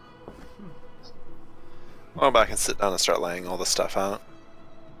 I'll go back and sit down and start laying all the stuff out.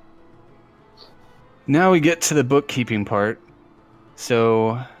 Now we get to the bookkeeping part.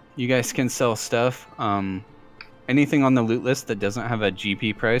 So, you guys can sell stuff. Anything on the loot list that doesn't have a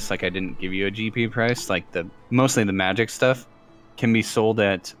GP price, like I didn't give you a GP price, like mostly the magic stuff, can be sold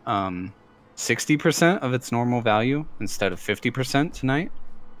at 60% of its normal value instead of 50% tonight.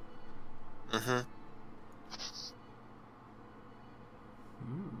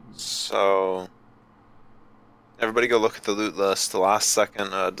 So, everybody go look at the loot list. The last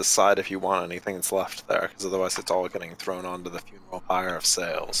second, decide if you want anything that's left there, because otherwise it's all getting thrown onto the funeral pyre of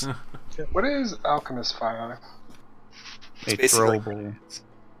sales. What is Alchemist Fire? It's throwable.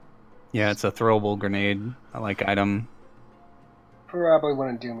 Yeah, it's a throwable grenade-like item. Probably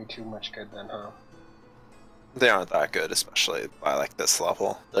wouldn't do me too much good then, huh? They aren't that good, especially by like this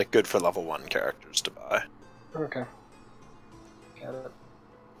level. They're good for level 1 characters to buy. Okay. Got it.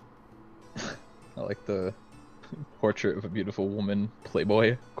 I like the portrait of a beautiful woman,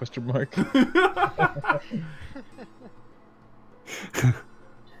 Playboy, question mark.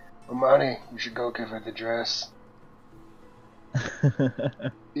 Amani, you should go give her the dress.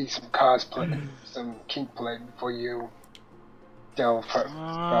 Be some cosplay, some kink play before you delve her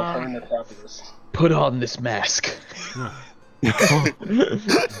in the fabulous. Put on this mask. I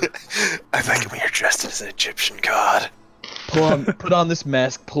like when you're dressed as an Egyptian god. Put on this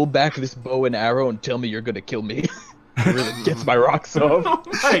mask, pull back this bow and arrow, and tell me you're gonna kill me. It really gets my rocks off. Oh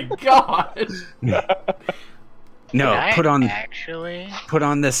my god! No, put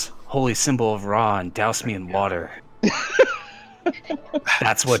on this holy symbol of Ra and douse me in water.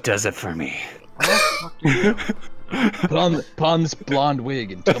 That's what does it for me. Put on this blonde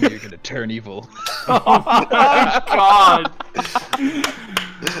wig and tell me you're gonna turn evil. Oh my god!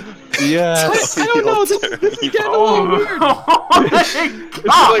 Yeah. I don't know. This is getting a little weird. Oh my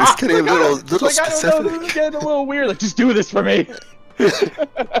god! It's getting a little Like, I don't know. This is getting a little weird. Like, just do this for me. Just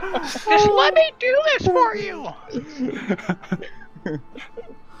let me do this for you.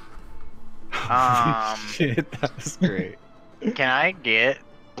 Shit, that was great. Can I get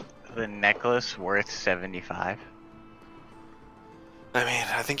the necklace worth 75? I mean,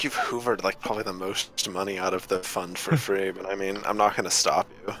 I think you've hoovered like probably the most money out of the fund for free, but I mean, I'm not gonna stop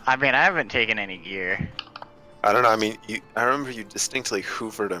you. I mean, I haven't taken any gear. I don't know. I mean, I remember you distinctly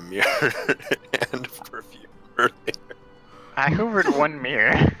hoovered a mirror and perfume earlier. I hoovered one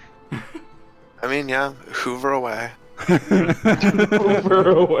mirror. I mean, yeah, hoover away. Hoover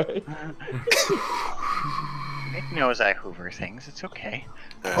away. Nick knows I hoover things. It's okay.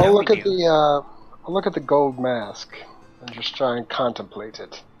 I'll look at the gold mask and just try and contemplate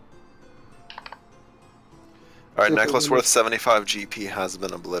it. Alright, See if necklace there's worth 75 GP has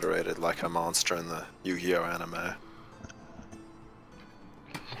been obliterated like a monster in the Yu-Gi-Oh anime.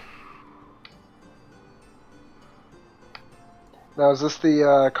 Now, is this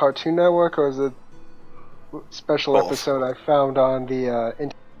the Cartoon Network or is it special Both. episode I found on the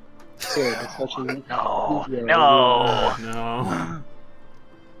internet? Especially No, Yu-Gi-Oh! no. No.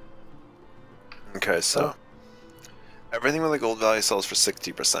 Okay, so everything with a gold value sells for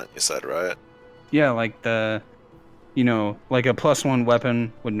 60%, you said, right? Yeah, like the, like a +1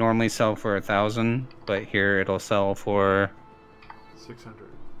 weapon would normally sell for 1,000, but here it'll sell for 600.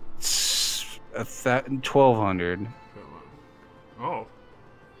 1,200. Oh.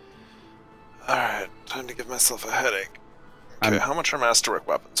 Alright, time to give myself a headache. Okay, how much are masterwork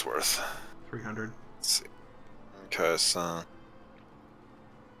weapons worth? 300. Let's see. Okay, so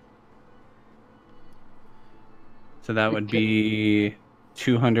So that would be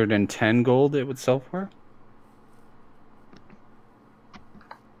 210 gold it would sell for.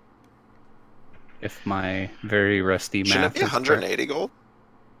 If my very rusty shouldn't math it be is correct. 180 gold?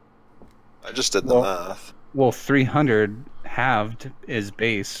 I just did the math. Well, 300 halved is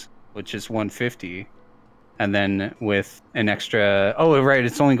base, which is 150. And then with an extra... Oh, right,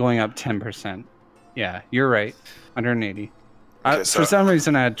 it's only going up 10%. Yeah, you're right. 180. Okay, For some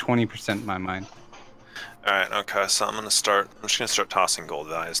reason, I had 20% in my mind. Alright, okay, so I'm just gonna start tossing gold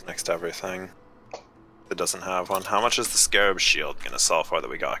values next to everything. It doesn't have one. How much is the Scarab Shield gonna sell for that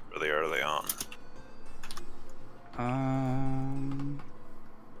we got really early on?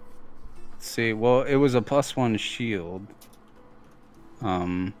 Let's see. Well, it was a +1 shield.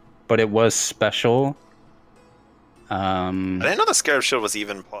 But it was special. I didn't know the Scarab Shield was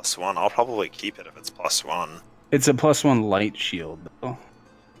even +1. I'll probably keep it if it's +1. It's a +1 light shield, though.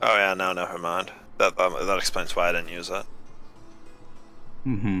 Oh yeah, no, never mind. That explains why I didn't use it.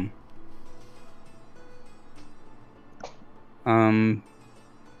 Mm-hmm.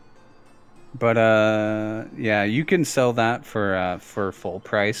 But yeah, you can sell that for full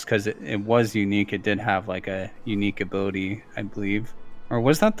price because it was unique. It did have like a unique ability, I believe. Or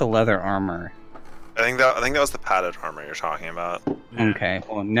was that the leather armor? I think that was the padded armor you're talking about. Yeah. Okay,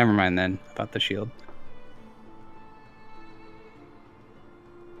 well, never mind then about the shield.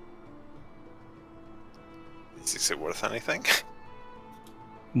 Is it worth anything?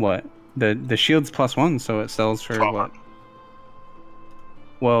 What? The shield's +1, so it sells for Oh. what?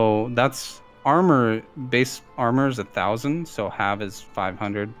 Well, that's armor. Base armor is 1,000, so half is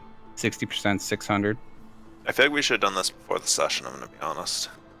 500. 60% 600. I feel like we should have done this before the session, I'm gonna be honest.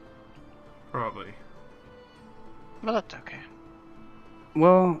 Probably. Well, that's okay.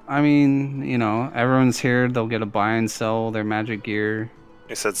 Well, I mean, everyone's here. They'll get a buy and sell their magic gear.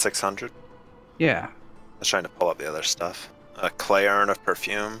 You said 600? Yeah. I was trying to pull up the other stuff. A clay urn of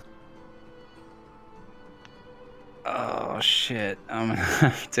perfume. Oh shit! I'm gonna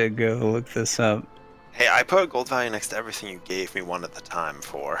have to go look this up. Hey, I put a gold value next to everything you gave me one at the time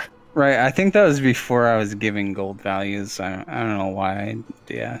for. Right, I think that was before I was giving gold values. I don't know why.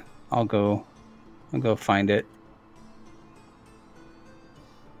 Yeah, I'll go find it.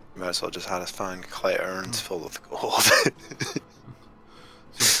 You might as well just have us find clay urns filled with gold.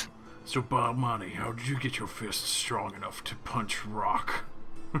 So Bob Money, how did you get your fists strong enough to punch rock?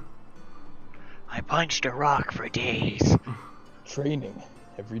 I punched a rock for days. Training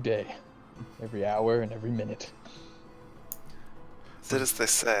every day, every hour, and every minute. Is it as they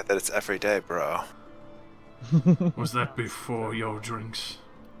say that it's every day, bro? Was that before your drinks?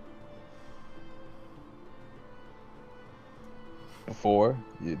 Before,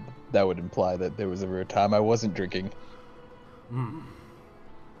 that would imply that there was ever a time I wasn't drinking.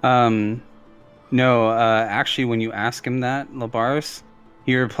 No, actually, when you ask him that, Labaris,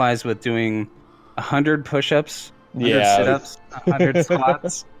 he replies with doing 100 push-ups, 100 sit-ups, 100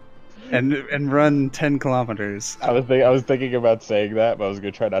 squats, and run 10 kilometers. I was thinking about saying that, but I was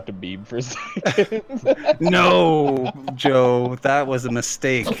gonna try not to meme for a second. No, Joe, that was a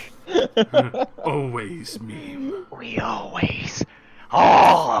mistake. Always meme. We always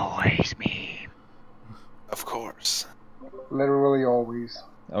meme. Of course. Literally always.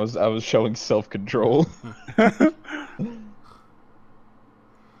 I was showing self-control.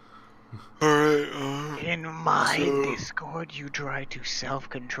 Alright, In my Discord, you try to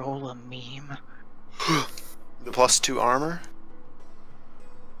self-control a meme. the +2 armor?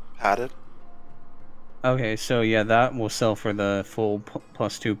 Padded? Okay, so yeah, that will sell for the full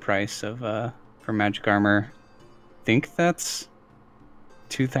 +2 price of for magic armor. I think that's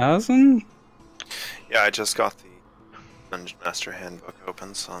 2,000. Yeah, I just got the Dungeon Master Handbook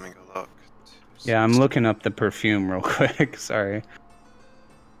open, so let me go look. Yeah, I'm looking up the perfume real quick. Sorry.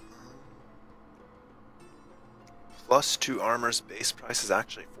 +2 armor's base price is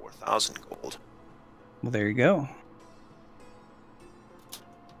actually 4,000 gold. Well, there you go.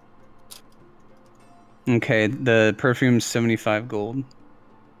 Okay, the perfume's 75 gold.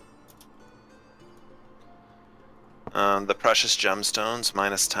 The precious gemstones,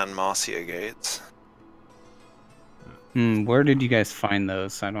 -10 mossy agates. Where did you guys find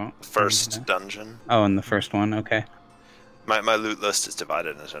those? I don't. First dungeon. Oh, in the first one. Okay. My loot list is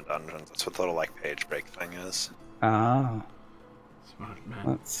divided into dungeons. That's what the little like page break thing is. Ah. Smart man.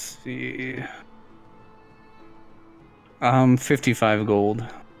 Let's see. 55 gold.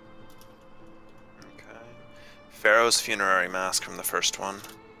 Okay. Pharaoh's funerary mask from the first one.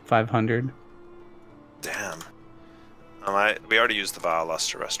 500. Damn. We already used the Vial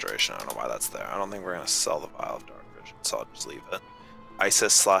Luster Restoration. I don't know why that's there. I don't think we're gonna sell the Vial of Dark Vision, so I'll just leave it.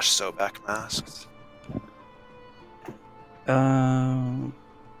 Isis/Sobek masks.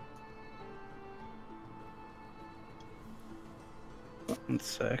 One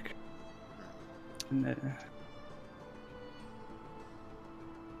sec. No.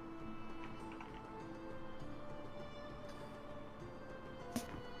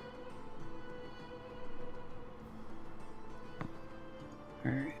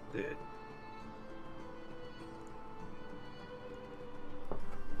 Alright, good.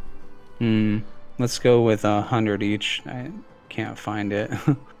 Let's go with 100 each. I can't find it.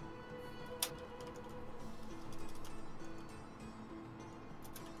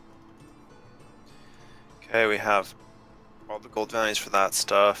 Okay, we have all the gold values for that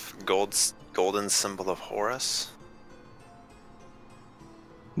stuff. Golden symbol of Horus.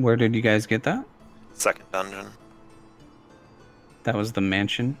 Where did you guys get that? Second dungeon. That was the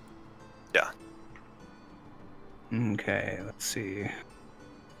mansion? Yeah. Okay, let's see.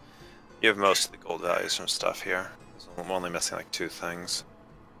 You have most of the gold values from stuff here. So I'm only missing like 2 things.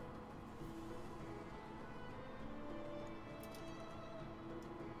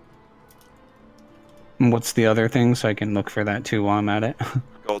 And what's the other thing so I can look for that too while I'm at it?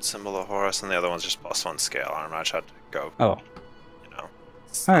 Gold symbol of Horus, and the other one's just +1 scale armor. I just had to go, Oh, you know.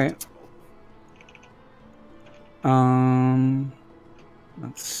 alright.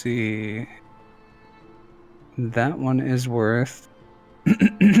 Let's see. That one is worth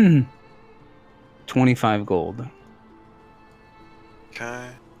 25 gold. Okay.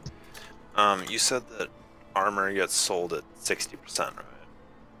 You said that armor gets sold at 60%,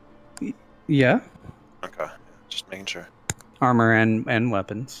 right? Yeah, Okay, just making sure. armor and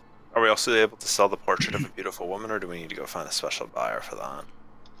weapons. Are we also able to sell the portrait of a beautiful woman, or do we need to go find a special buyer for that?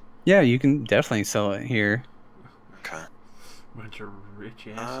 Yeah, you can definitely sell it here. Okay. Bunch of rich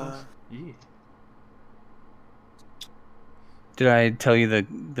assholes. Yeah. Did I tell you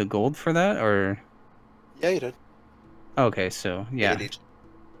the gold for that, or? Yeah, you did. Okay, so yeah, Eight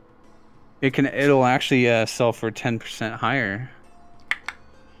each. it'll actually sell for 10% higher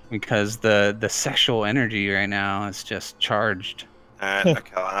because the sexual energy right now is just charged. Alright,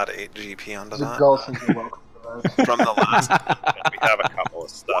 okay, I'll add 8 GP onto The that. Gulson, you're welcome for that. From the last dungeon, we have a couple of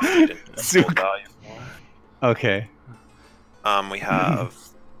stuff we didn't get full value for. Okay. We have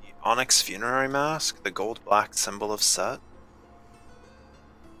the Onyx Funerary Mask, the gold black symbol of Set.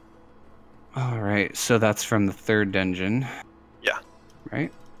 All right, so that's from the third dungeon. Yeah.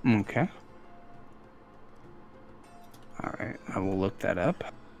 Right? Okay. All right, I will look that up.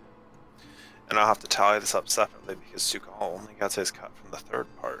 And I'll have to tally this up separately because Sukal only gets his cut from the third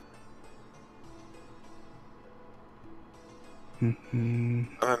part. Mm-hmm.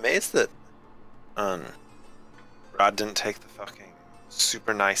 I'm amazed that Brad didn't take the fucking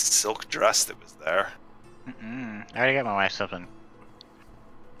super nice silk dress that was there. I already got my wife something.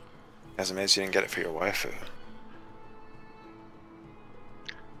 I was amazed you didn't get it for your waifu.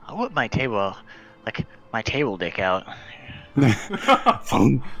 I'll whip my table, like, my table dick out.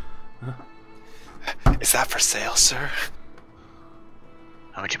 Phone. Is that for sale, sir?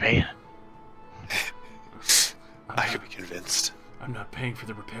 How much you pay? I could be convinced. I'm not paying for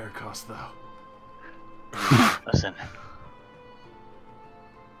the repair cost, though. Listen.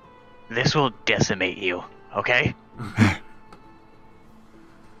 This will decimate you, okay?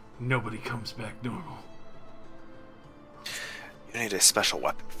 Nobody comes back normal. You need a special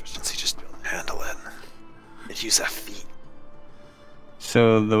weapon proficiency just to be able to handle it. You'd use a feat.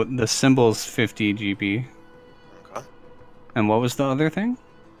 So the symbol's 50 GP. Okay. And what was the other thing?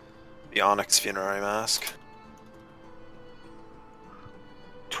 The Onyx Funerary Mask.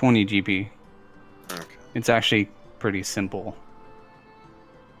 20 GP. Okay. It's actually pretty simple.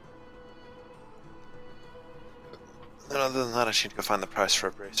 Then other than that, I just need to go find the price for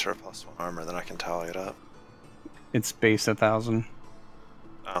a bracer or +1 armor, then I can tally it up. It's base 1,000.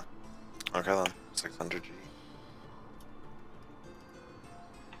 Oh. Okay then. 600 G.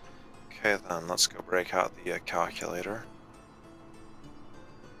 Okay then, let's go break out the calculator.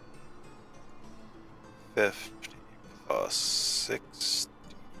 50 plus 60.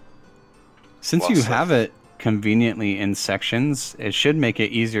 Since Plus you have it conveniently in sections, it should make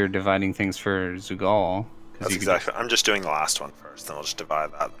it easier dividing things for Zugal. That's exactly. I'm just doing the last one first, then we'll just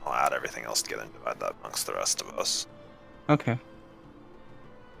divide that. I'll add everything else together and divide that amongst the rest of us. Okay.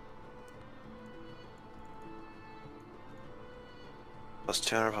 Plus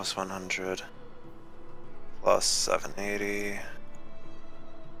 200 plus 100 plus 780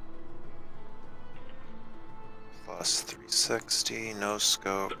 plus 360, no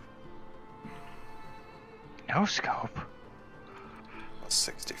scope. No scope. Plus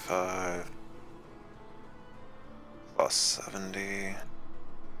 65 plus 70.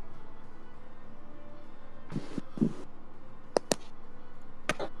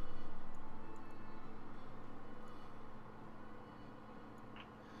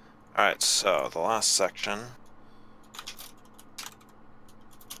 Alright, so the last section.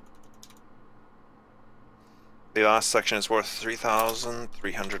 The last section is worth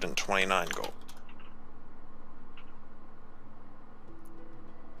 3,329 gold.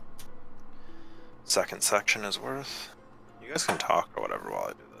 Second section is worth... You guys can talk or whatever while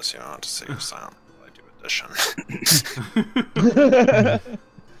I do this. You don't have to sit your sound while I do addition.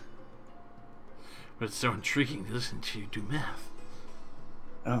 But it's so intriguing to listen to you do math.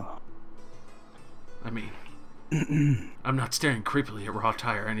 Oh. I mean, I'm not staring creepily at Raw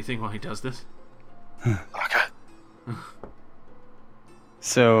Tie or anything while he does this. Okay.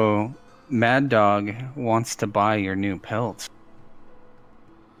 So, Mad Dog wants to buy your new pelt.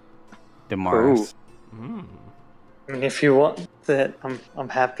 Damaris. Mm. I mean, if you want it, I'm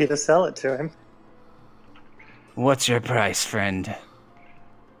happy to sell it to him. What's your price, friend?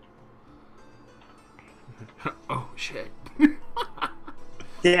 Oh, shit.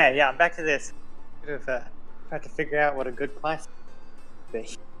 Yeah, back to this. Could have tried to figure out what a good price would be.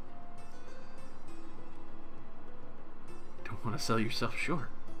 Don't want to sell yourself short.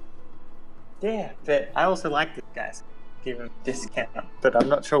 Yeah, but I also like this guys. Give him a discount, but I'm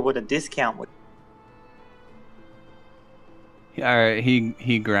not sure what a discount would.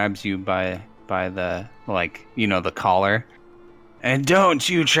 He grabs you by the, like, you know, the collar. And don't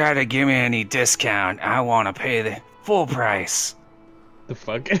you try to give me any discount. I want to pay the full price. The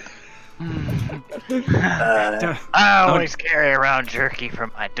fuck? I always carry around jerky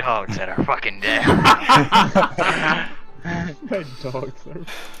from my dogs that are fucking dead. My dogs are...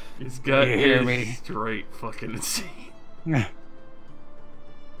 His gut You hear is me? straight fucking insane.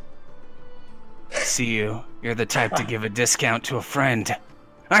 See you. You're the type to give a discount to a friend.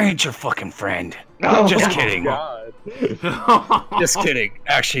 I ain't your fucking friend. Oh, Just my kidding. God. Just kidding.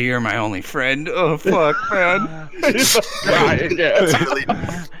 Actually, you're my only friend. Oh, fuck, man. Right, yeah. Really,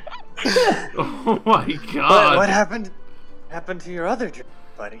 Oh my god. What happened to your other drink,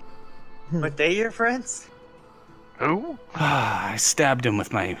 buddy? Were they your friends? Who? I stabbed him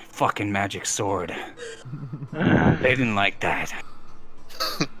with my fucking magic sword. They didn't like that.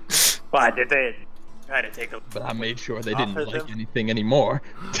 Why did they try to take a? But I made sure they didn't Offer like them? anything anymore.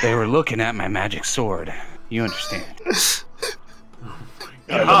 They were looking at my magic sword. You understand?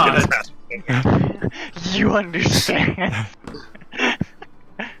 God. You understand?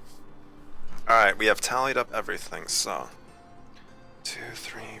 Alright, we have tallied up everything, so 2,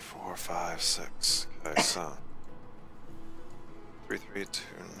 3, 4, 5, 6. Okay, so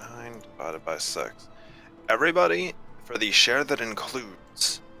 3329 divided by 6. Everybody, for the share that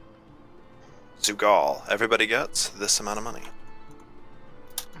includes Zugal, everybody gets this amount of money.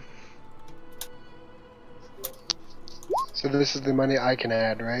 So this is the money I can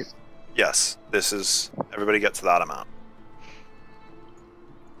add, right? Yes, this is... Everybody gets that amount.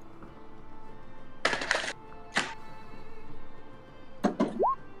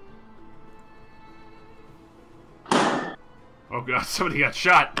 Oh god, somebody got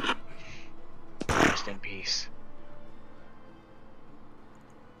shot. Rest in peace.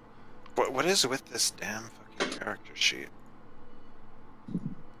 What is with this damn fucking character sheet?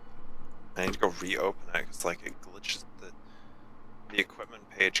 I need to go reopen it, because like it glitches, the equipment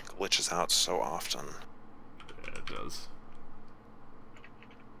page glitches out so often. Yeah, it does.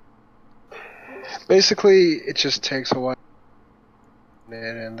 Basically, it just takes a while,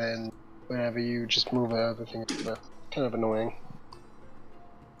 and then whenever you just move everything, it's kind of annoying.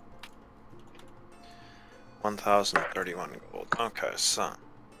 1,031 gold. Okay, so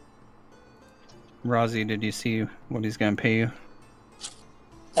Rozzy, did you see what he's gonna pay you?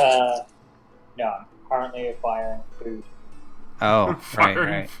 No, I'm currently acquiring food. Oh, right, Firing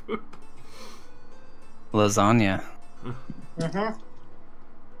right. food. Lasagna. Mm-hmm.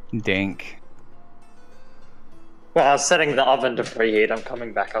 Dank. Well, I was setting the oven to preheat. I'm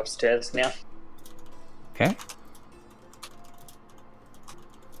coming back upstairs now. Okay.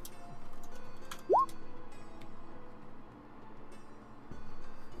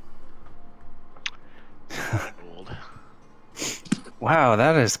 Wow,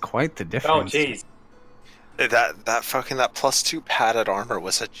 that is quite the Oh, difference. jeez. That +2 padded armor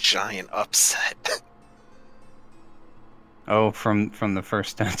was a giant upset. Oh, from the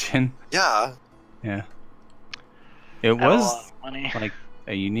first dungeon. Yeah. Yeah. It Had a lot was of money. like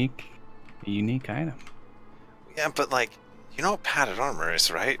a unique item. Yeah, but like, you know what padded armor is,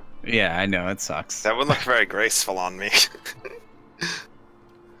 right? Yeah, I know, it sucks. That wouldn't look very graceful on me.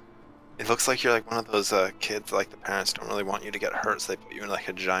 It looks like you're like one of those kids, like the parents don't really want you to get hurt, so they put you in like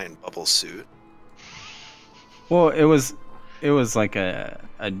a giant bubble suit. Well, it was like a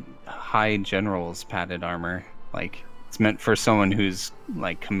high general's padded armor. Like it's meant for someone who's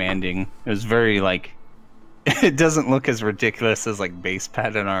like commanding. It was very like it doesn't look as ridiculous as like base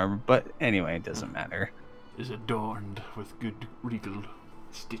padded armor, but anyway, it doesn't matter. Is adorned with good regal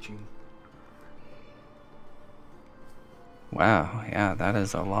stitching. Wow, yeah, that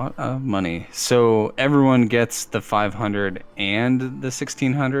is a lot of money. So everyone gets the 500 and the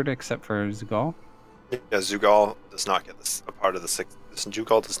 1600 except for Zugal? Yeah, Zugal does not get this a part of the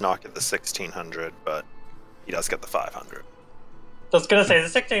Zugal does not get the 1600, but he does get the 500. So I was gonna say the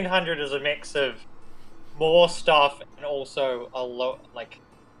 1600 is a mix of more stuff and also a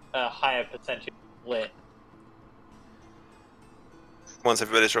higher percentage lit. Once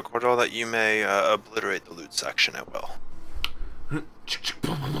everybody's recorded all that, you may obliterate the loot section at will.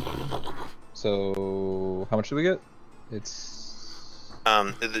 So, how much do we get? It's...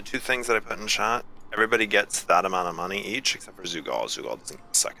 The two things that I put in chat, everybody gets that amount of money each, except for Zugal. Zugal doesn't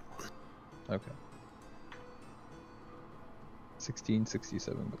get the second one. Okay.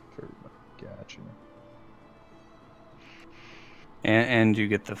 1667 for everybody. Gotcha. And you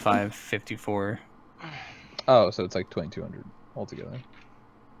get the 554. Oh, so it's like 2200 altogether.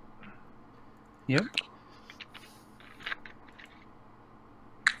 Yep.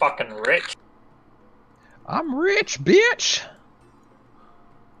 Fucking rich. I'm rich, bitch!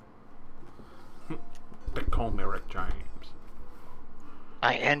 They call me Rick James.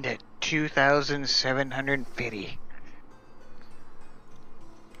 I end at 2,750.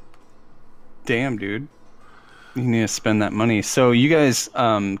 Damn, dude. You need to spend that money. So you guys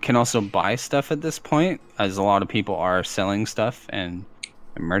can also buy stuff at this point, as a lot of people are selling stuff and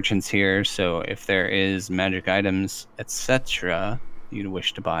merchants here. So if there is magic items, etc., you'd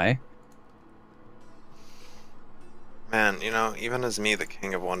wish to buy. Man, you know, even as me, the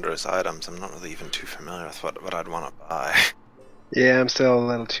king of wondrous items, I'm not really even too familiar with what I'd want to buy. Yeah, I'm still a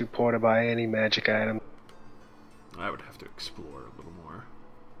little too poor to buy any magic item. I would have to explore a little more.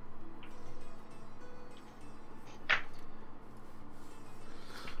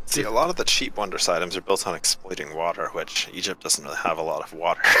 See, a lot of the cheap wondrous items are built on exploiting water, which Egypt doesn't really have a lot of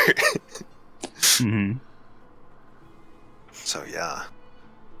water. Mm-hmm. So yeah.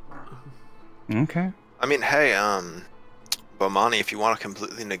 Okay. I mean, hey, Bomani, if you want to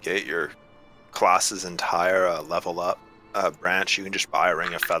completely negate your class's entire level up branch, you can just buy a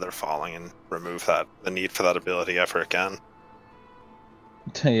Ring of Feather Falling and remove the need for that ability ever again.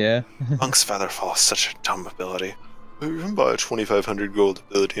 Yeah. Monk's Featherfall is such a dumb ability. You can buy a 2500 gold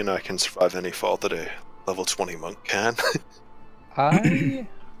ability and I can survive any fall that a level 20 monk can. I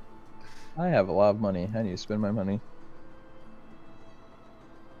have a lot of money. I need to spend my money.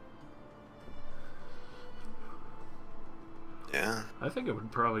 Yeah. I think I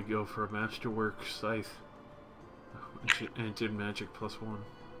would probably go for a Masterwork Scythe. Ancient Magic +1.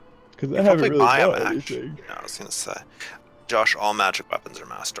 Because You I haven't probably really buy a bought match. anything. Yeah, I was gonna say. Josh, all magic weapons are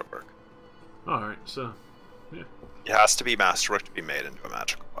masterwork. Alright, so, yeah. It has to be masterwork to be made into a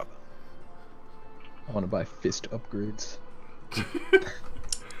magical weapon. I want to buy fist upgrades.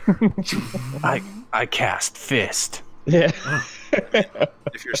 I cast fist. Yeah.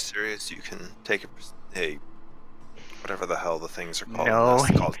 If you're serious, you can take a whatever the hell the things are called. No.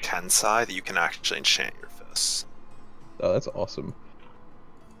 It's called Tensai, that you can actually enchant your fists. Oh, that's awesome.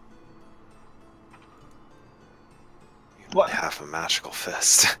 You only have a magical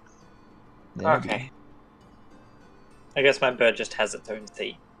fist. Yeah, Okay. I guess my bird just has its own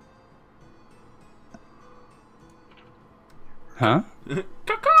seat. Huh? No,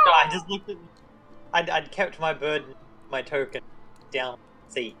 I just looked at. I'd kept my bird, my token, down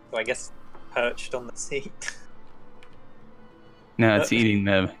the seat, so I guess perched on the seat. No, it's eating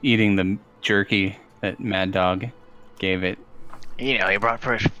the jerky that Mad Dog gave it. You know, he brought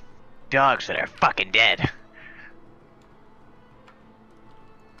first dogs that are fucking dead.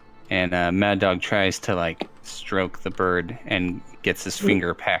 And Mad Dog tries to like stroke the bird and gets his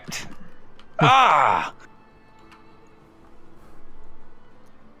finger pecked. Ah!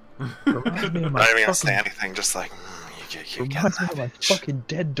 Reminds me of my Not even gonna say fucking, anything, just like, you get reminds me that of my bitch. fucking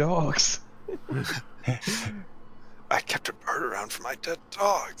dead dogs. I kept a bird around for my dead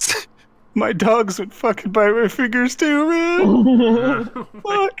dogs. My dogs would fucking bite my fingers too, man.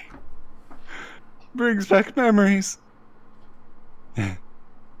 Fuck. Brings back memories.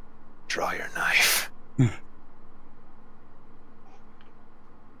 Draw your knife.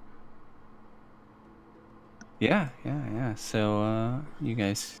 Yeah. So, you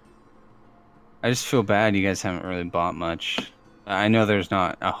guys... I just feel bad you guys haven't really bought much. I know there's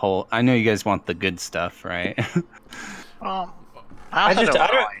not a whole... I know you guys want the good stuff, right? I I also just don't I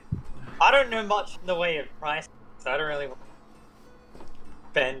know. don't I don't know much in the way of price, so I don't really want to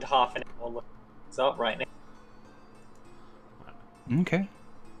spend half an hour looking this up right now. Okay.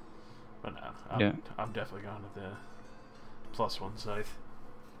 But no, Yeah. I'm definitely going to the +1 scythe.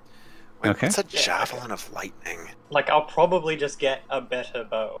 Wait, Okay. what's a javelin of lightning? Like, I'll probably just get a better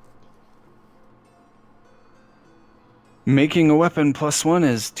bow. Making a weapon +1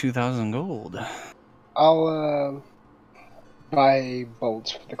 is 2,000 gold. I'll buy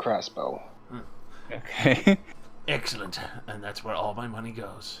bolts for the crossbow. Okay. Excellent, and that's where all my money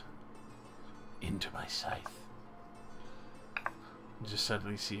goes. Into my scythe. You just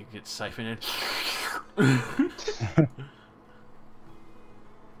suddenly see it get siphoned.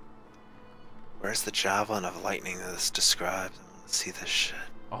 Where's the javelin of lightning that this describes? I want to see this shit.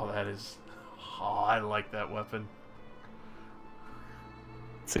 Oh, that is... Oh, I like that weapon.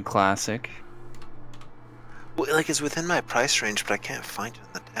 It's a classic. Well, like, it's within my price range, but I can't find it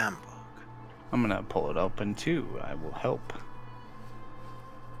in the damn book. I'm gonna pull it open too. I will help.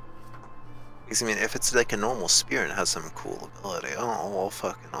 Because, I mean, if it's like a normal spear and has some cool ability,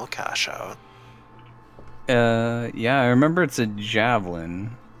 I'll cash out. Yeah, I remember it's a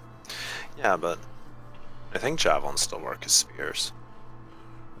javelin. Yeah, but I think javelins still work as spears.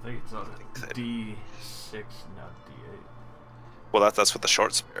 I think it's on that- D6, not D8. Well, that's what the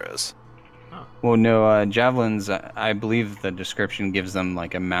short spear is. Well, no, javelins, I believe the description gives them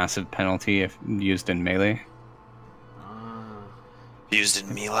like a massive penalty if used in melee. Used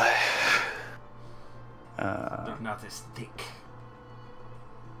in melee. But not as thick.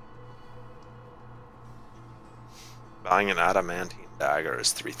 Buying an adamantine dagger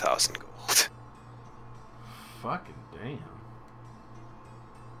is 3,000 gold. Fucking damn.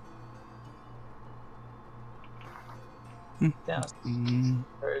 Yeah. Mm,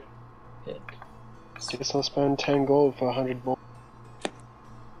 Guess I'll spend 10 gold for 100 bolts.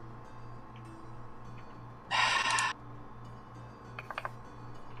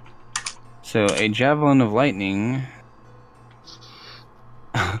 So, a javelin of lightning.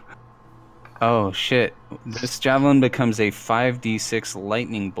 Oh shit. This javelin becomes a 5d6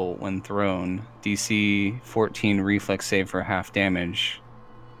 lightning bolt when thrown. DC 14 reflex save for half damage.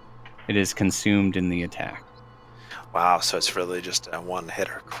 It is consumed in the attack. Wow, so it's really just a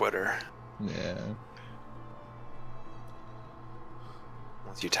one-hitter quitter. Yeah.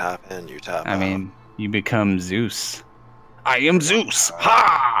 Once you tap in, you tap out. I mean, you become Zeus. I am Zeus!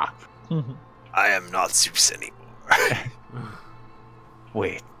 Ha! I am not Zeus anymore.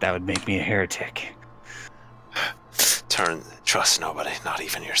 Wait, that would make me a heretic. Trust nobody, not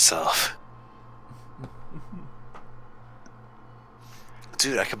even yourself.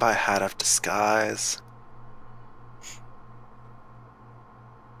 Dude, I could buy a hat of disguise.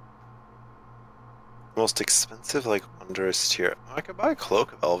 Most expensive, like, wondrous tier. I could buy a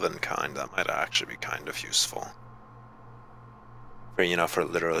cloak of elven kind. That might actually be kind of useful. For, for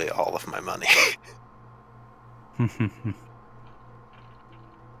literally all of my money.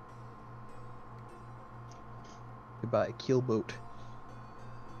 Goodbye, a keel boat.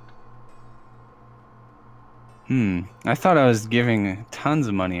 I thought I was giving tons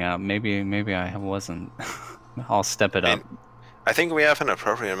of money out. Maybe I wasn't. I'll step it up. I think we have an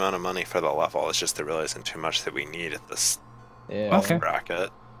appropriate amount of money for the level. It's just there really isn't too much that we need at this Yeah. Okay. bracket.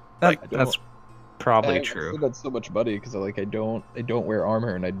 That's probably I true. still got so much money because I don't wear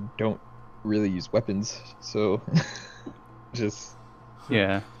armor and I don't really use weapons, so just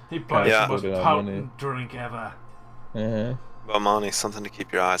Yeah. He buys Yeah. the most Put it on potent money. drink ever. Well, Monty, something to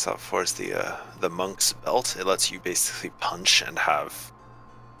keep your eyes out for is the monk's belt. It lets you basically punch and have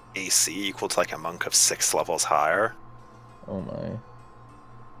AC equal to like a monk of 6 levels higher. Oh my.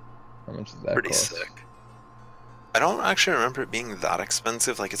 How much does that Pretty cost? sick. I don't actually remember it being that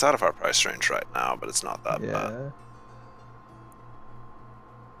expensive. Like, it's out of our price range right now, but it's not that bad. Yeah.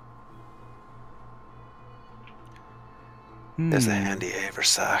 There's a handy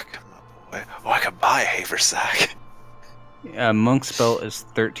haversack, my boy. Oh, I could buy a haversack. Monk's belt is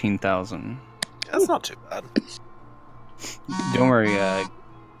 13,000. That's not too bad. Don't worry.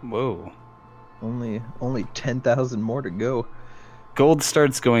 Whoa. Only 10,000 more to go. Gold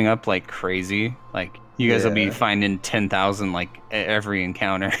starts going up like crazy. Like you guys will be Yeah. finding 10,000 like at every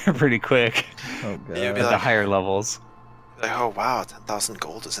encounter pretty quick. Oh god. You'd be At the like- higher levels. Like, oh wow, 10,000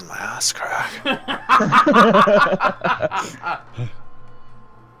 gold is in my ass crack.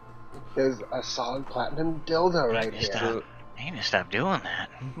 There's a solid platinum dildo right here. So, I need to stop doing that.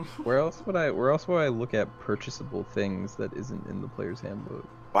 where else would I look at purchasable things that isn't in the player's handbook?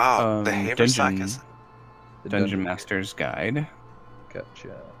 Wow, the haversack Dungeon- is. The Dungeon Master's Guide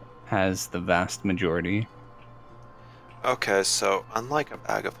Gotcha. has the vast majority. Okay, so unlike a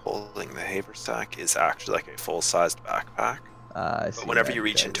bag of holding, the haversack is actually like a full-sized backpack. I see. But whenever that you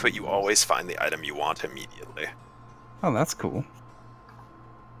reach guy into it, you is- always find the item you want immediately. Oh, that's cool.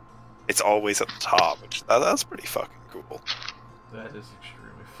 It's always at the top, which that's pretty fucking cool. That is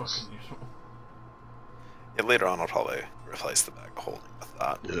extremely fucking useful. Yeah, later on, I'll probably replace the bag of holding with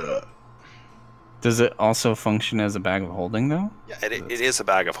that. Does it also function as a bag of holding though? Yeah, it is a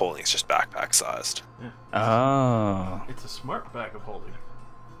bag of holding. It's just backpack sized. Oh, It's a smart bag of holding.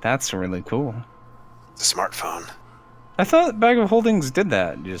 that's really cool. It's a smartphone. I thought bag of holdings did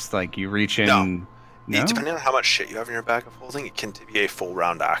that. Just like you reach in. No. No? Depending on how much shit you have in your bag of holding, it can be a full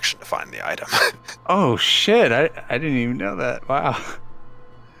round action to find the item. Oh shit! I didn't even know that. Wow.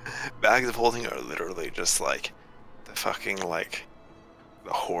 Bags of holding are literally just like the fucking like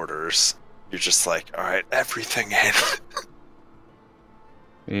the hoarders. You're just like, all right, everything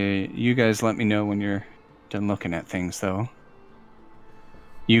in. You guys let me know when you're done looking at things, though.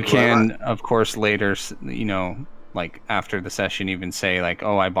 You Well, can, of course, later, you know, like after the session, even say like,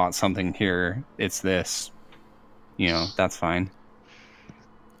 "Oh, I bought something here. It's this." You know, that's fine.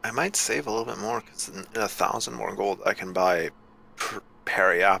 I might save a little bit more because in 1,000 more gold, I can buy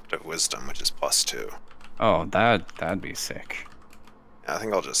Periaptive Wisdom, which is +2. Oh, that'd be sick. Yeah, I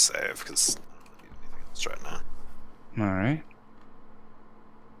think I'll just save because I don't need anything else right now. All right.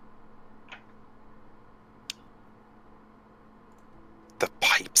 The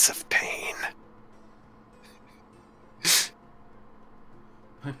pipes of pain.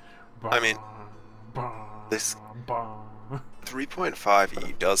 I mean, this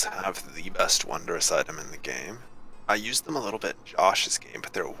 3.5e does have the best wondrous item in the game. I used them a little bit in Josh's game,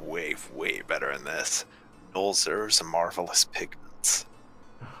 but they're way, way better in this. Nulzur's Marvelous Pigments.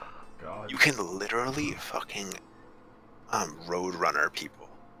 God. You can literally fucking roadrunner people.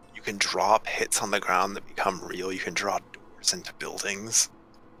 You can drop hits on the ground that become real. You can draw doors into buildings.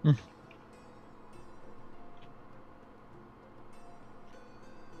 Hmm.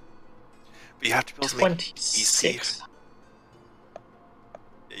 But you have to be able to make it easy. 26.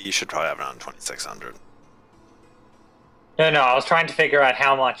 You should probably have around 2,600. No, I was trying to figure out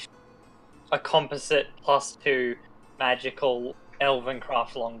how much a composite +2 magical elven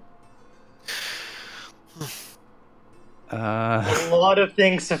craft long. A lot of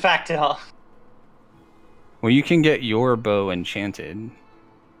things to factor on. Well, you can get your bow enchanted.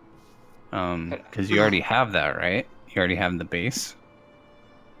 Because you already have that, right? You already have the base.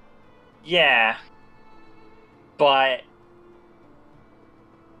 Yeah. But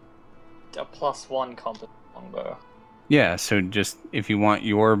a +1 composite longbow. Yeah, so just if you want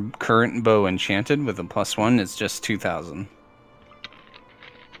your current bow enchanted with a +1, it's just 2,000.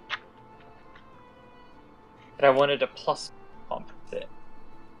 But I wanted a +1 composite.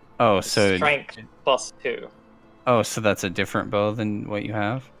 Oh, so Strength +2. oh, so that's a different bow than what you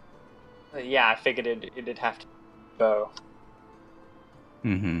have. Yeah, I figured it'd have to be bow.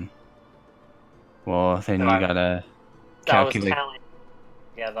 Mm-hmm. Well, then So you I- gotta That was calculate. talent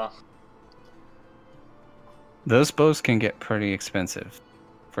together. Those bows can get pretty expensive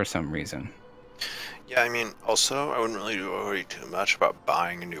for some reason. Yeah, I mean, also, I wouldn't really worry too much about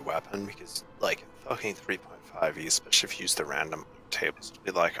buying a new weapon because, like, fucking 3.5e, especially if you use the random tables, to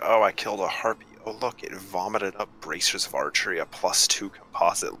be like, oh, I killed a harpy. Oh, look, it vomited up bracers of archery, a +2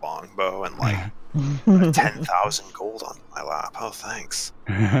 composite longbow, and like 10,000 gold onto my lap. Oh, thanks.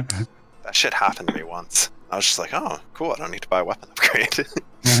 That shit happened to me once. I was just like, oh, cool, I don't need to buy a weapon upgrade.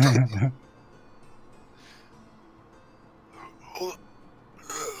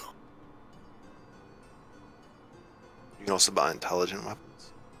 You can also buy intelligent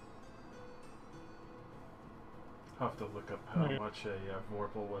weapons. I'll have to look up how much a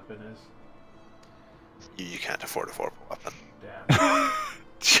Vorpal weapon is. You can't afford a vorpal weapon. Damn.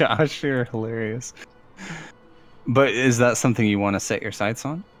 Josh, you're hilarious. But is that something you want to set your sights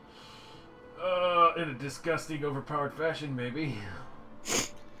on? In a disgusting, overpowered fashion, maybe.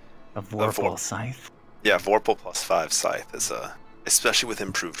 A Vorpal Scythe. Yeah, Vorpal +5 Scythe is especially with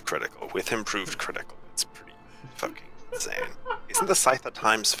improved critical. With improved critical, it's pretty fucking insane. Isn't the Scythe a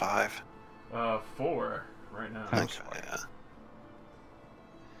 ×5? 4 right now. Times Okay, 4. yeah.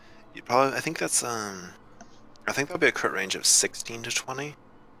 You'd probably. I think that's I think that'll be a crit range of 16 to 20.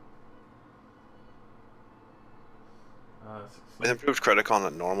 With improved critical on a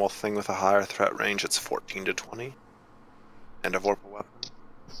normal thing with a higher threat range, it's 14 to 20. And a Vorpal weapon.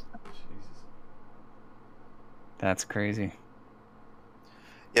 Jesus. That's crazy.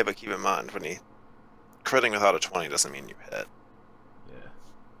 Yeah, but keep in mind, when you critting without a 20 doesn't mean you hit. Yeah.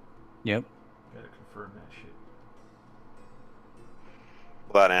 Yep. Gotta confirm that shit.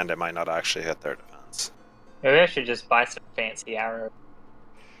 Well, that and it might not actually hit their defense. Maybe I should just buy some fancy arrows.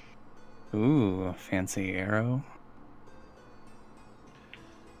 Ooh, a fancy arrow.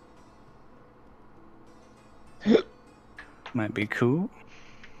 Might be cool.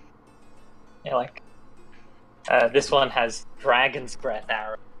 Yeah, like this one has dragon's breath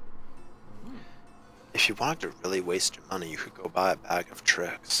arrow. If you wanted to really waste your money, you could go buy a bag of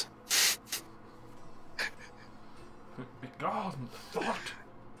tricks. Begone, thought.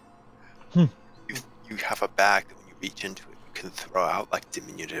 You have a bag that when you reach into it, you can throw out like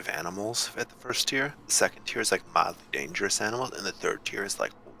diminutive animals at the first tier. The second tier is like mildly dangerous animals, and the third tier is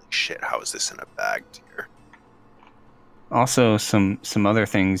like, holy shit, how is this in a bag tier? Also, some other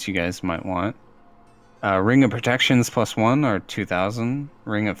things you guys might want. Ring of Protections +1 are 2,000.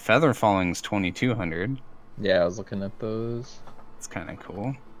 Ring of Feather Falling's 2,200. Yeah, I was looking at those. It's kind of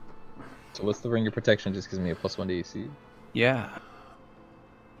cool. So what's the ring of protection? Just gives me a +1 to AC. Yeah.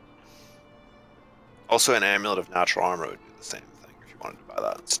 Also, an amulet of natural armor would do the same thing if you wanted to buy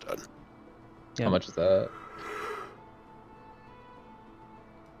that instead. Yeah. How much is that?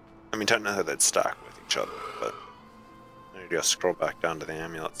 I mean, technically they'd stack with each other, but you just scroll back down to the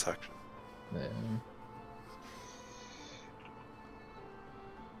amulet section. Yeah.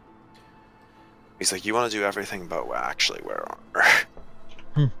 He's like, you want to do everything but actually wear armor.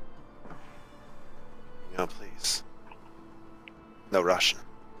 Hmm. You know, please. No Russian.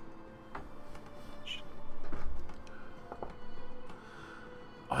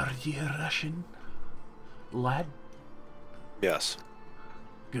 Are ye a Russian, lad? Yes.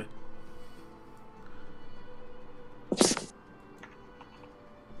 Good.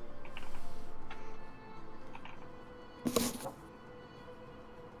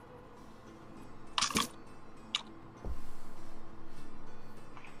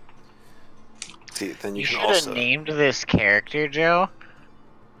 See, then you You can should also. have named this character, Joe.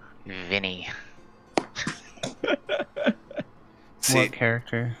 Vinny. See, What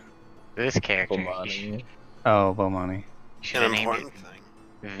character? This character. Bomani. Oh, Bomani. Should an have named important it thing.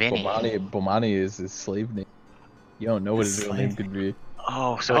 Vinny. Bomani is his slave name. You don't know what his real name could be.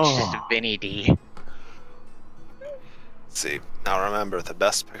 Oh, so it's just Oh. Vinny D. See, now remember, the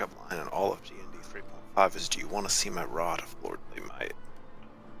best pickup line in all of D&D 3.5 is, do you want to see my rod of lordly might?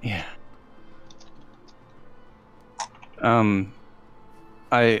 Yeah.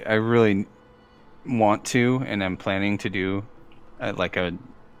 I really want to, and I'm planning to do like a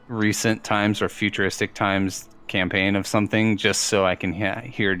recent times or futuristic times campaign of something, just so I can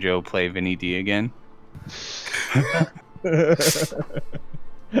hear Joe play Vinny D again.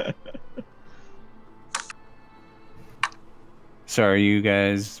 So are you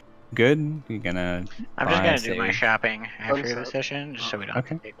guys good? You gonna? I'm just buy, gonna do my save? shopping after I'm the set. session, just so we don't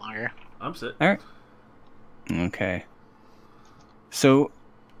Okay. take longer. I'm set. All right. Okay. So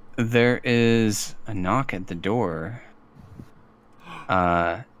there is a knock at the door.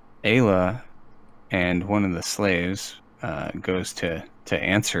 Ayla and one of the slaves goes to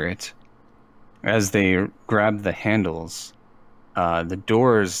answer it. As they grab the handles, the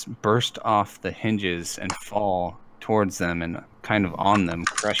doors burst off the hinges and fall towards them and kind of on them,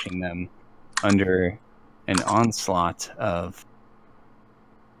 crushing them under an onslaught of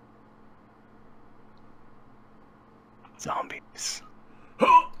zombies.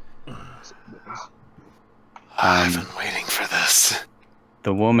 I've been waiting for this.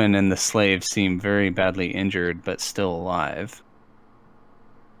 The woman and the slave seem very badly injured, but still alive.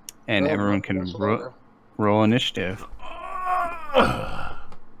 And Well, everyone can that's what roll initiative. Oh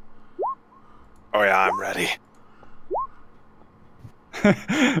yeah, I'm ready.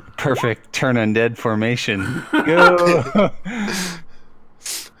 Perfect turn undead formation. Go!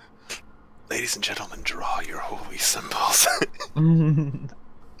 Ladies and gentlemen, draw your holy symbols.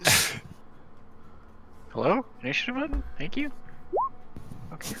 Hello? Initiative button? Thank you.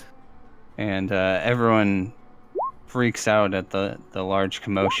 Okay. And everyone freaks out at the large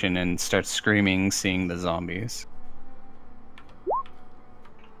commotion and starts screaming, seeing the zombies.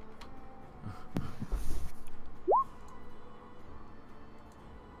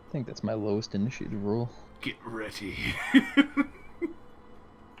 I think that's my lowest initiative roll. Get ready.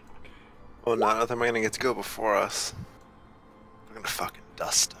 Oh, none of them are gonna get to go before us. We're gonna fucking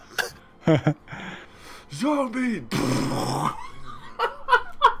dust them. Zombie!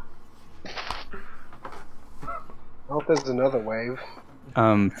 I hope there's another wave.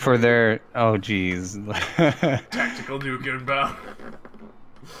 For their geez. Tactical nuke inbound.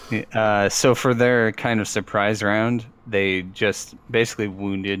 So for their kind of surprise round, they just basically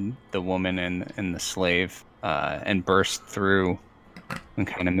wounded the woman and the slave, and burst through and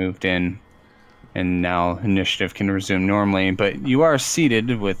kind of moved in. And now initiative can resume normally, but you are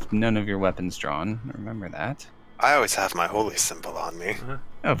seated with none of your weapons drawn. Remember that. I always have my holy symbol on me.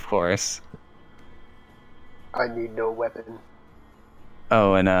 Of course. I need no weapon.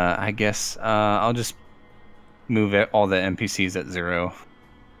 Oh, and I guess I'll just move all the NPCs at 0.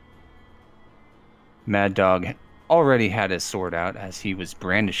 Mad Dog already had his sword out as he was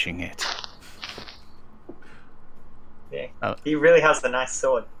brandishing it. Yeah. Oh. He really has a nice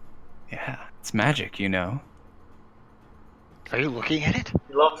sword. Yeah, it's magic, you know. Are you looking at it?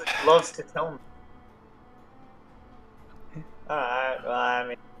 He loves to tell me. Alright, well, I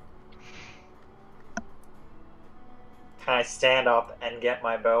mean... Can I stand up and get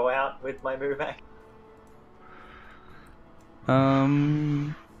my bow out with my move action?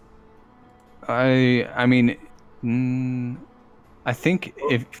 I mean, I think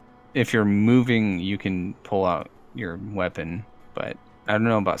if you're moving, you can pull out your weapon, but I don't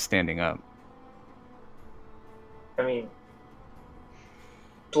know about standing up. I mean,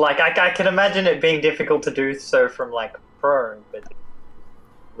 like, I can imagine it being difficult to do so from, like, prone, but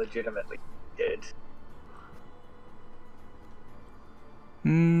legitimately good. I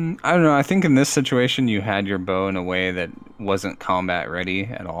don't know. I think in this situation, you had your bow in a way that wasn't combat ready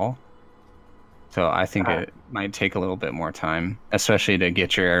at all. So I think it might take a little bit more time, especially to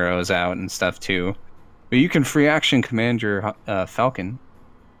get your arrows out and stuff too. But you can free action command your falcon.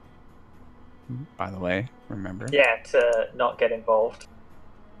 By the way, remember? Yeah, to not get involved.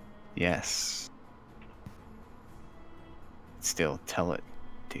 Yes. Still tell it,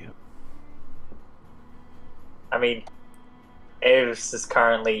 dude. I mean, Aves is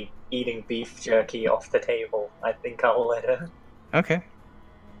currently eating beef jerky off the table. I think I'll let her Okay.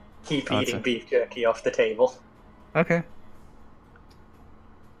 keep Oh, eating beef jerky off the table. Okay.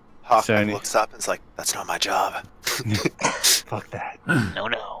 Hoffman looks up and is like, "That's not my job." Fuck that. No.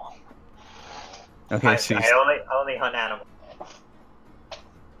 Okay, I only hunt animals.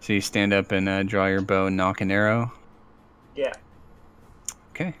 So you stand up and draw your bow and knock an arrow. Yeah.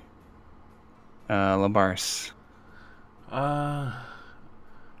 Okay. Labars.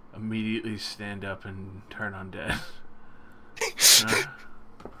 Immediately stand up and turn undead.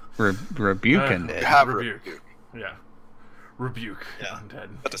 Rebuke undead. Rebuke. Yeah. Rebuke undead.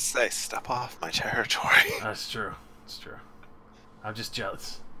 But to say, step off my territory. That's true. It's true. I'm just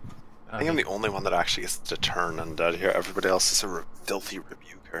jealous. I think I'm the only one that actually gets to turn undead here. Everybody else is a filthy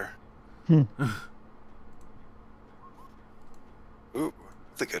rebuker. Ooh,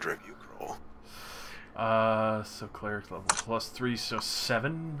 that's a good rebuke roll. So cleric level +3, so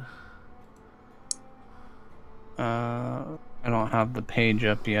 7. I don't have the page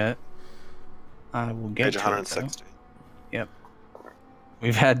up yet. I will get Page to 160. it, though. Yep.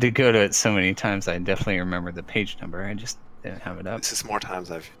 We've had to go to it so many times. I definitely remember the page number. I just didn't have it up. This is more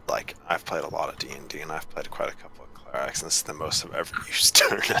times I've played a lot of D&D and I've played quite a couple of clerics, and this is the most I've ever used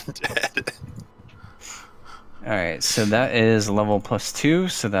turn undead. Alright, so that is level +2,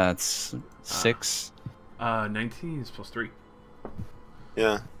 so that's 6. 19 is +3.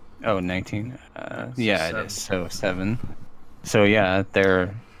 Yeah. Oh, 19. So yeah, 7. it is. So 7. So yeah,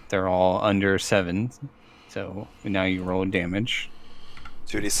 they're all under 7. So now you roll damage.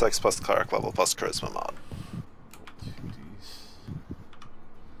 2d6 plus cleric level plus charisma mod. 2Ds.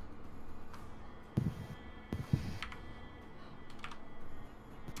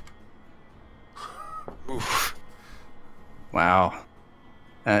 Oof. Wow.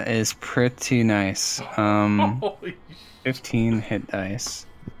 That is pretty nice. Holy 15 hit dice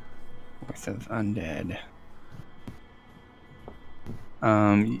worth of undead.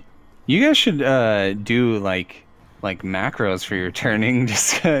 You guys should do like macros for your turning.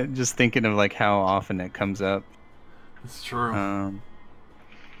 Just thinking of like how often it comes up. It's true.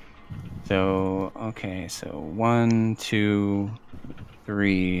 So okay, so 1, 2,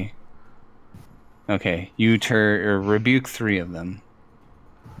 3. Okay, you rebuke 3 of them.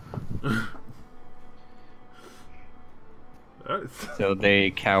 So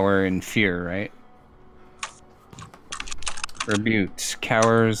they cower in fear, right? Rebuked.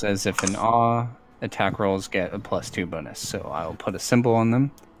 Cowers as if in awe. Attack rolls get a +2 bonus. So I'll put a symbol on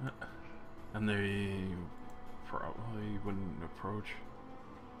them. And they probably wouldn't approach.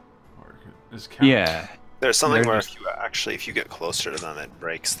 Or is cow- Yeah. There's something They're where just- if you get closer to them, it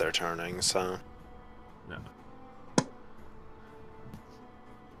breaks their turning. So Yeah.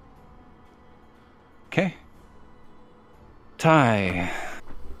 Okay. Tie.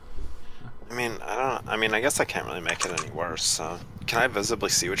 I guess I can't really make it any worse. So can I visibly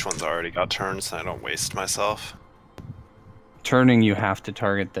see which ones already got turns, so I don't waste myself? Turning, you have to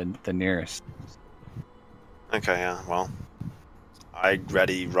target the nearest. Okay, yeah. Well, I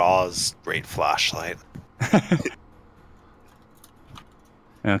ready Raw's great flashlight.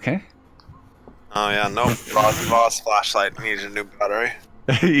 Okay. Oh yeah, nope. Raw's flashlight needed a new battery.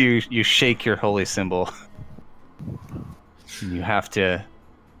 you shake your holy symbol. You have to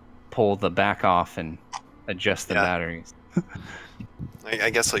pull the back off and adjust the Yeah. batteries. I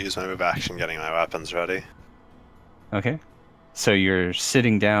guess I'll use my move action getting my weapons ready. Okay. So you're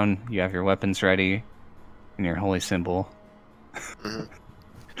sitting down, you have your weapons ready, and your holy symbol. Mhm.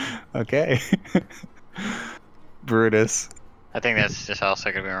 Okay. Brutus. I think that's just also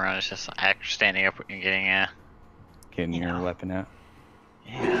gonna be around. It's just standing up and getting Getting your Yeah. weapon out.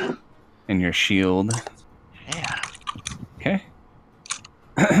 yeah, And your shield. yeah. Okay.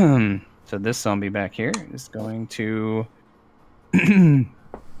 So this zombie back here is going to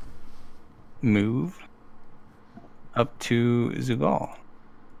move up to Zugal.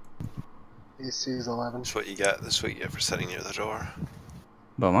 AC is 11. This is what you get. This is what you get for sitting near the door.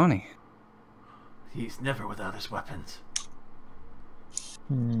 Bomani. He's never without his weapons.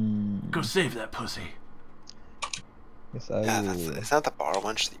 Go. Go save that pussy. Yes, I Yeah, will. is that the bar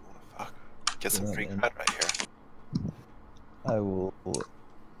wench that you want to fuck? Get some Yeah, free man. cred right here. I will.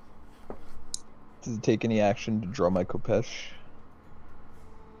 Does it take any action to draw my Kopesh?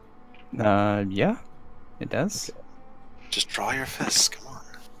 Yeah, it does. Okay. Just draw your fists. Come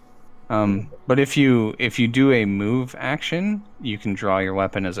on. But if you do a move action, you can draw your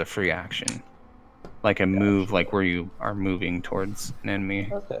weapon as a free action, like a move, like where you are moving towards an enemy.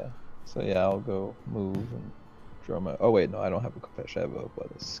 Okay. So yeah, I'll go move and draw my. Oh wait, no, I don't have a Kopesh. I have a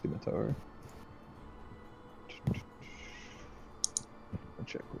scimitar. I'll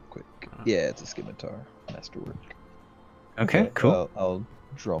check real quick. Yeah, it's a scimitar. Masterwork. Okay, cool. I'll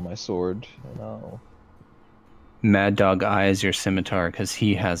draw my sword and I'll. Mad Dog eyes your scimitar because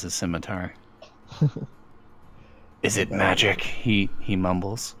he has a scimitar. Is it magic? He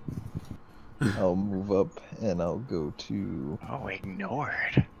mumbles. I'll move up and I'll go to Oh,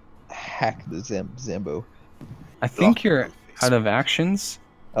 ignored. hack the Zambo. I think Oh, you're face. out of actions.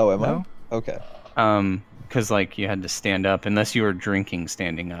 Oh, am No? I? Okay. Because like you had to stand up, unless you were drinking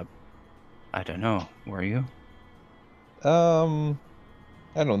standing up. I don't know. Were you? I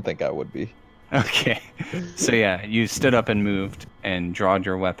don't think I would be. Okay. So yeah, you stood up and moved and drew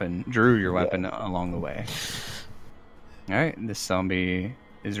your weapon along the way. All right, this zombie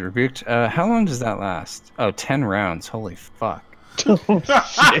is rebuked. How long does that last? Oh, 10 rounds. Holy fuck.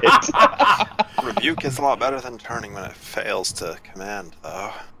 Shit. Rebuke is a lot better than turning when it fails to command, though.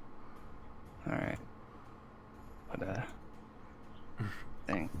 All right. Put a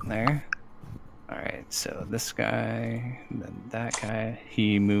thing there. All right, so this guy, then that guy,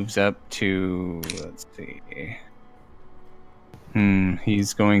 he moves up to, let's see.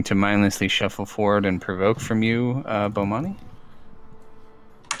 He's going to mindlessly shuffle forward and provoke from you, Bomani.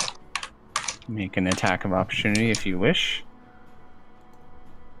 Make an attack of opportunity if you wish.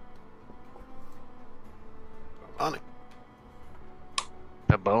 Money.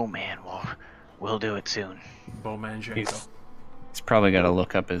 The bowman will do it soon. Bowman Janko. He's probably got to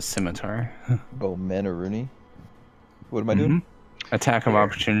look up his scimitar. Bowmanaruni. What am I doing? Attack of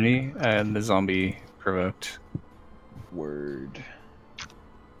opportunity, the zombie provoked. Word.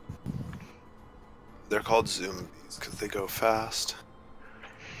 They're called zombies because they go fast.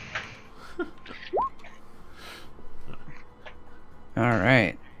 All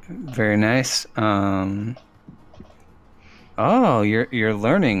right, very nice. Oh, you're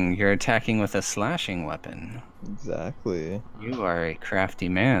learning. You're attacking with a slashing weapon. Exactly. You are a crafty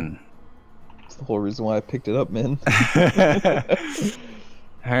man. That's the whole reason why I picked it up, man.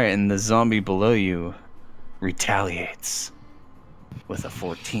 All right, and the zombie below you retaliates with a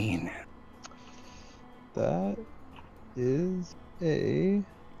 14. That is a.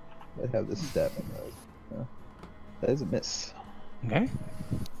 I have this stat memorized. That is a miss. Okay.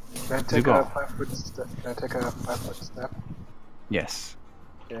 Can I take Zugal. a 5-foot step? Can I take a 5-foot step? Yes.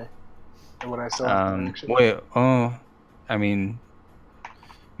 Okay. And when I saw Wait. Oh, I mean,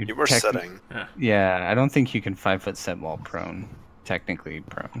 You were sitting. Yeah, I don't think you can 5-foot step while prone. Technically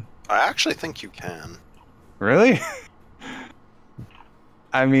prone. I actually think you can. Really?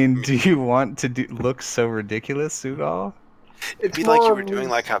 I mean, do you want to look so ridiculous, Sugal? It'd be like you were doing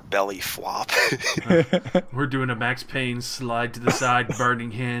like a belly flop. We're doing a Max Payne slide to the side, burning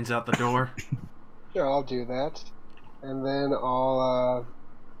hands out the door. Sure, I'll do that. And then I'll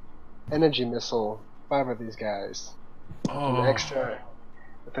energy missile 5 of these guys. Oh.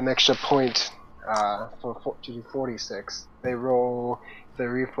 With an extra point to do 46. They roll their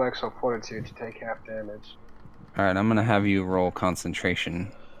reflex or fortitude to take half damage. Alright, I'm gonna have you roll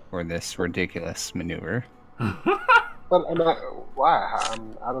concentration for this ridiculous maneuver. But I'm not. Why?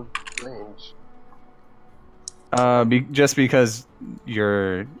 I'm out of range. Just because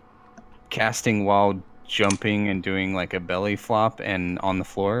you're casting while jumping and doing like a belly flop and on the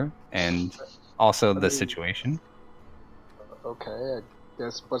floor, and also the situation. Okay, I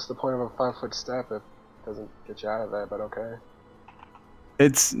guess what's the point of a 5-foot step if it doesn't get you out of there, but okay.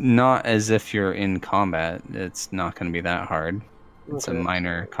 It's not as if you're in combat. It's not going to be that hard. It's a Okay.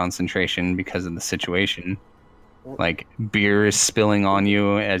 minor concentration because of the situation. Like, beer is spilling on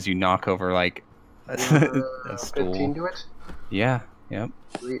you as you knock over, like, a stool. 15 to it? Yeah, yep.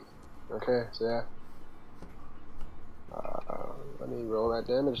 Sweet. Okay, so yeah. Let me roll that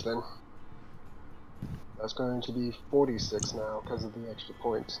damage then. That's going to be 46 now because of the extra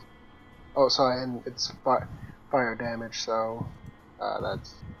point. Oh, sorry, and it's fire damage, so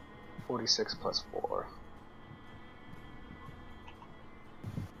that's 46 plus 4.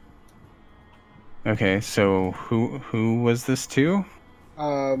 Okay, so who was this to?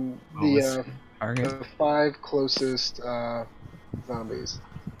 The Target? 5 closest zombies.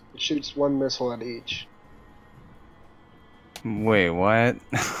 It shoots 1 missile at each. Wait, what?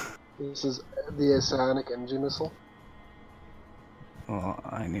 This is the psionic energy missile. Well,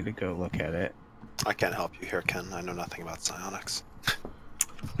 I need to go look at it. I can't help you here, Ken. I know nothing about psionics.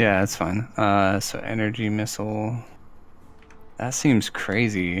 Yeah, that's fine. So energy missile. That seems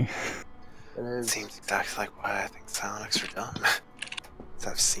crazy. It is. Seems exactly like why I think psionics are dumb. 'Cause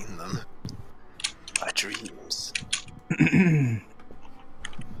I've seen them. My dreams.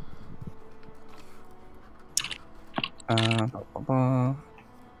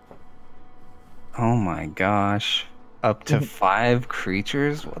 Oh my gosh. Up to 5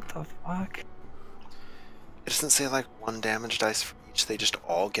 creatures? What the fuck? It doesn't say like 1 damage dice for each, they just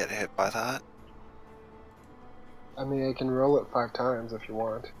all get hit by that. I mean, I can roll it 5 times if you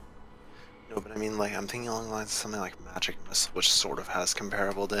want. No, but I mean, like, I'm thinking along the lines of something like Magic Missile, which sort of has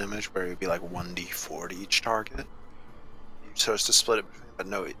comparable damage, where it would be like 1d4 to each target. You're supposed to split it between, but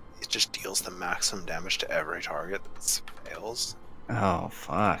no, it just deals the maximum damage to every target that fails. Oh,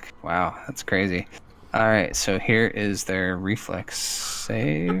 fuck. Wow, that's crazy. Alright, so here is their reflex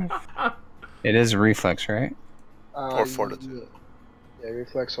save. It is a reflex, right? Or fortitude. Yeah,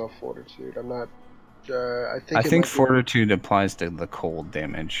 reflex or fortitude. I'm not. I I think might fortitude applies to the cold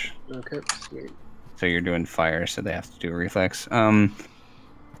damage. be... Okay, sweet. So you're doing fire, so they have to do a reflex.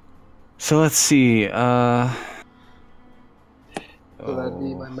 So let's see. So that'd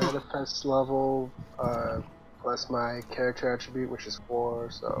be my manifest level, plus my character attribute, which is 4,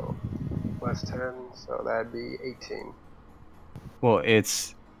 so plus 10, so that'd be 18. Well,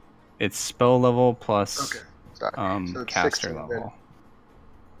 it's spell level plus Okay, sorry. So it's caster 16 level. then.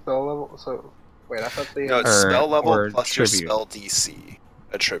 Spell level, so wait, I thought the No, it's spell level or plus your tribute. spell DC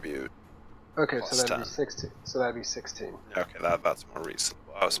attribute. okay, plus so that'd 10. be 16. So that'd be 16. Okay, that's more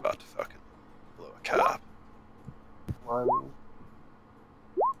reasonable. I was about to fucking blow a cap. 1.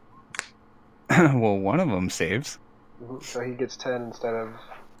 Well, one of them saves. So he gets 10 instead of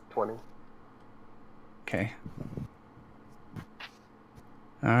 20. Okay.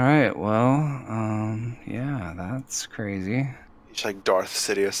 Alright, well, yeah, that's crazy. You should like Darth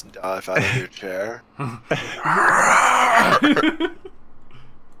Sidious dive out of your chair.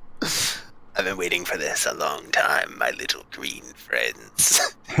 I've been waiting for this a long time, my little green friends.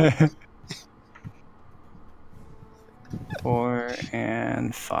 4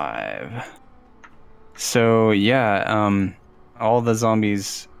 and 5. So yeah, all the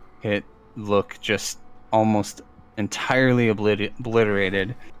zombies look just almost entirely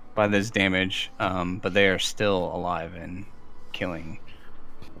obliterated by this damage, but they are still alive and killing.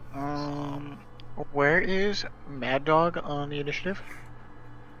 Where is Mad Dog on the initiative?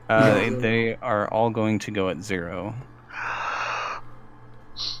 They are all going to go at 0.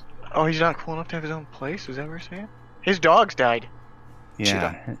 Oh, he's not cool enough to have his own place? Is that what you're saying? His dogs died.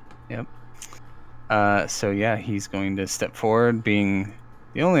 Yeah. Yep. So yeah, he's going to step forward, being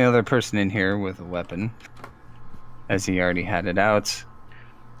the only other person in here with a weapon. as he already had it out.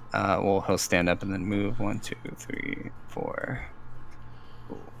 Well, he'll stand up and then move. 1, 2, 3, 4,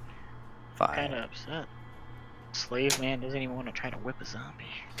 5. Kind of upset. Slave man doesn't even want to try to whip a zombie.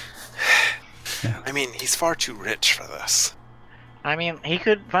 Yeah. I mean, he's far too rich for this. I mean, he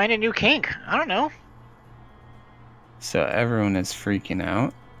could find a new kink. I don't know. So everyone is freaking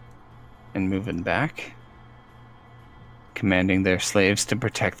out and moving back, commanding their slaves to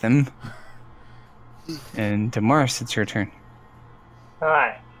protect them. And Damaris, it's your turn.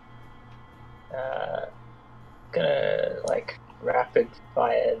 Alright. Gonna, like, rapid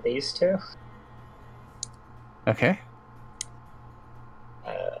fire these two. Okay.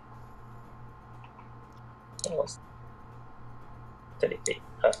 Almost 30 feet.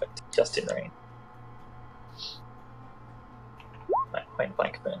 Perfect. Just in range. My point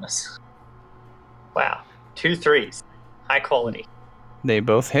blank bonus. Wow. 2 3s. High quality. They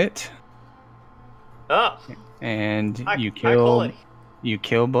both hit, Oh! and High you quality.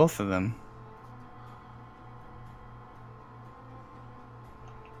 kill both of them.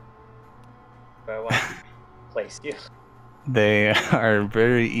 Where I want to place you. They are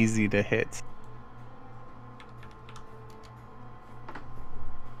very easy to hit.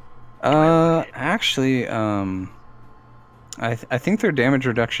 Actually, I think their damage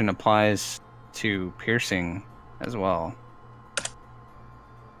reduction applies to piercing as well.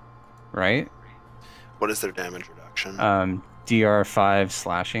 Right? What is their damage reduction? DR5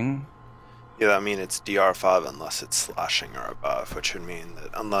 slashing. Yeah, I mean it's DR5 unless it's slashing or above, which would mean that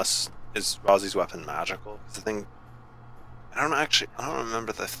unless is Rozzy's weapon magical? Because I think I don't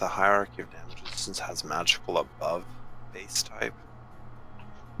remember if the hierarchy of damage resistance has magical above base type.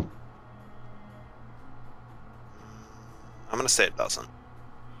 I'm gonna say it doesn't.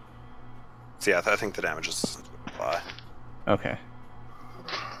 So yeah, I think the damage resistance would apply. Okay.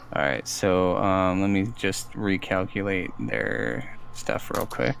 Alright, so let me just recalculate their stuff real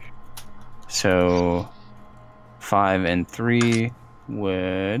quick. So 5 and 3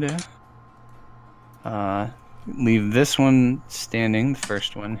 would leave this one standing, the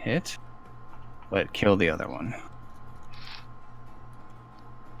first one hit, but kill the other one.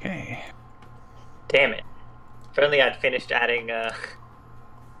 Okay. Damn it. If only I'd finished adding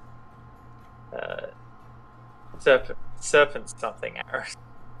serpent something arrows.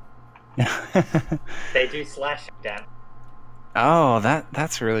 They do slashing damage. Oh,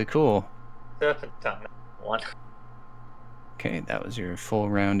 that's really cool. Serpent tongue. One. Okay, that was your full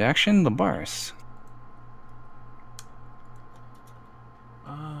round action, Labaris.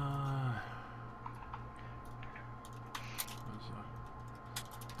 I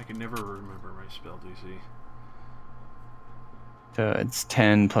can never remember my spell DC. So it's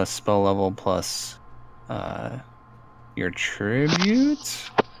 10 plus spell level plus your tribute.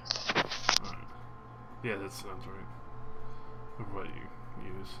 Alright. Yeah, that sounds right. Of what you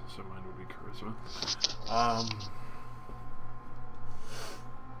use, so mine would be charisma.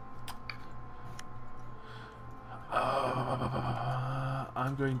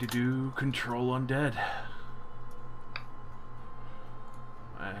 I'm going to do control undead.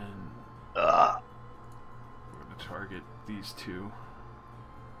 And we're going to target these two.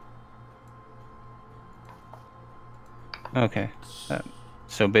 Okay.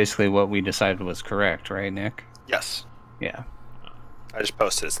 So basically what we decided was correct, right, Nick? Yes. Yeah. I just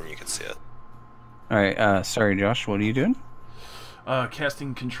posted it so you can see it. Alright, sorry Josh, what are you doing?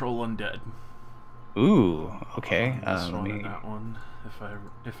 Casting control undead. Ooh, okay. This one and that one,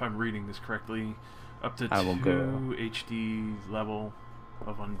 if I'm reading this correctly, up to 2 HD level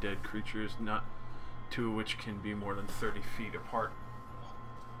of undead creatures, not 2 of which can be more than 30 feet apart.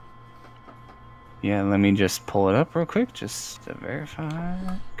 Yeah, let me just pull it up real quick, just to verify.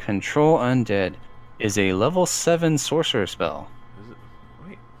 Control Undead is a level 7 sorcerer spell. Is it?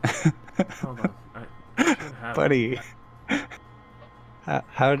 Wait. Hold on. I should have Buddy,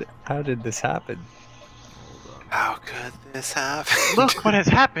 how did this happen? How could this happen? Look what has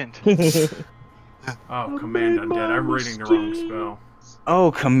happened. Oh, Command Undead. I'm reading the wrong spell.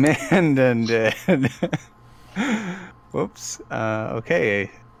 Oh, Command Undead. Whoops.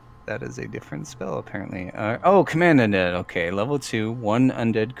 Okay. That is a different spell, apparently. Oh, Command Undead. Okay, level 2, 1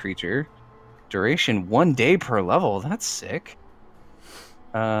 undead creature. Duration 1 day per level. That's sick.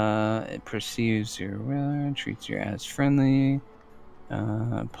 It perceives your will, treats you as friendly.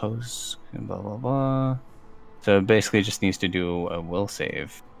 Posts, blah, blah, blah. So it basically just needs to do a will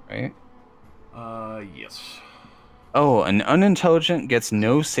save, right? Yes. Oh, an unintelligent gets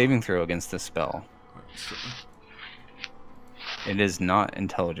no saving throw against this spell. Alright, so, It is not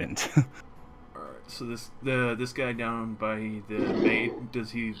intelligent. alright, So this guy down by the maid,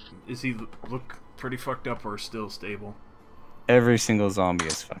 is he look pretty fucked up or still stable? Every single zombie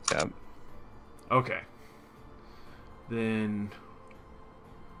is fucked up. Okay. Then,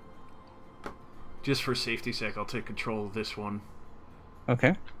 just for safety's sake, I'll take control of this one.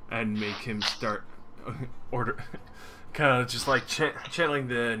 Okay. And make him start kind of just like channeling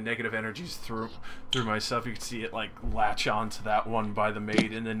the negative energies through myself. You can see it like latch onto that one by the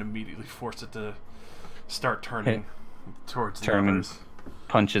maid, and then immediately force it to start turning towards the others.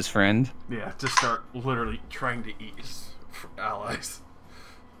 Punch his friend. Yeah, to start literally trying to eat his allies.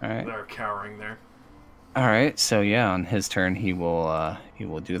 All right. That are cowering there. All right. So yeah, on his turn, he will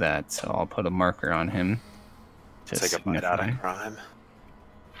do that. So I'll put a marker on him. To take a bite out of crime.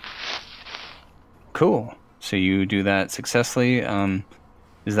 Cool. So you do that successfully.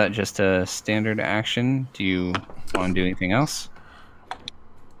 Is that just a standard action? Do you want to do anything else?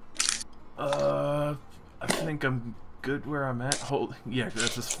 I think I'm good where I'm at. Yeah,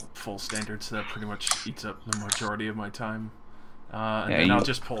 that's just full standard, so that pretty much eats up the majority of my time. And then I'll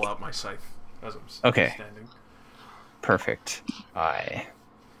just pull out my scythe as I'm standing. Perfect. Aye.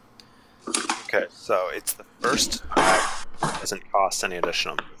 Okay, so it's the first doesn't cost any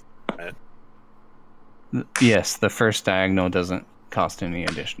additional movement, right? Yes, the first diagonal doesn't cost any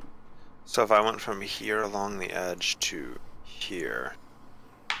additional. So if I went from here along the edge to here,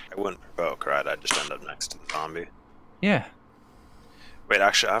 I wouldn't provoke, right? I'd just end up next to the zombie. Yeah. Wait,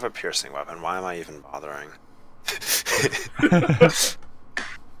 actually, I have a piercing weapon. Why am I even bothering?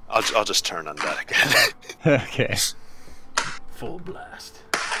 I'll just turn undead again. Okay. Full blast.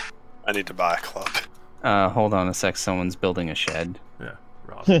 I need to buy a club. Hold on a sec. Someone's building a shed. Yeah,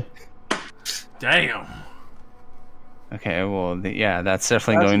 Rob. Damn. Okay, well, yeah, that's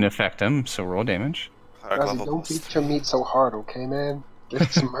definitely going to affect him, so roll damage. Don't beat your meat so hard, okay, man? Give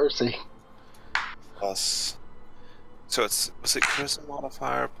it some mercy. Plus... So was it charisma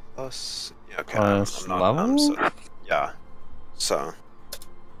modifier plus... Yeah, okay. Plus level? Yeah. So...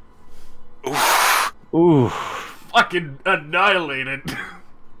 Oof. Ooh. Fucking annihilated.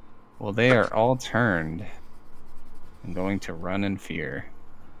 Well, they are all turned. I'm going to run in fear.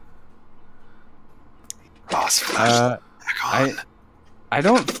 I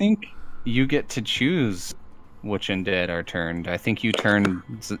don't think you get to choose which undead are turned. I think you turn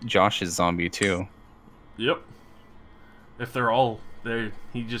Josh's zombie too. Yep. If they're all there,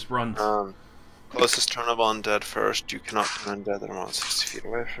 he just runs. Closest turnable undead first. You cannot turn undead that are more than 60 feet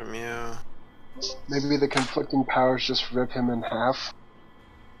away from you. Maybe the conflicting powers just rip him in half.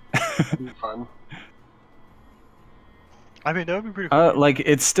 That'd be fun. I mean, that would be pretty cool. Like,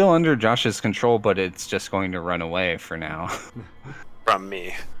 it's still under Josh's control, but it's just going to run away for now. From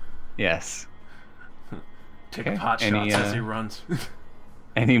me. Yes. Take pot shots as he runs.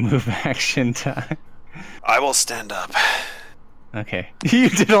 Any move action time? I will stand up. Okay.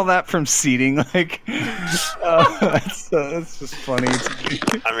 You did all that from seating, like... that's just funny to me.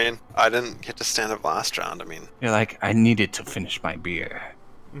 I mean, I didn't get to stand up last round, I mean... You're like, I needed to finish my beer.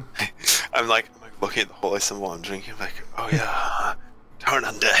 I'm like looking at the holy symbol I'm drinking, like, oh yeah, turn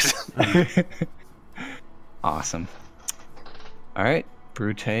undead. Awesome. Alright,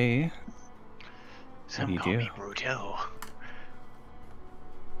 Brute. What do you Call do? me Bruto.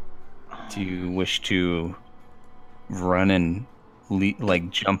 Do you wish to run and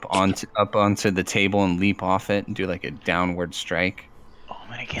jump up onto the table and leap off it and do like a downward strike? Oh, I'm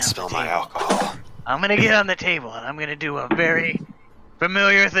gonna get Spill on the my table. alcohol. I'm gonna get on the table and I'm gonna do a very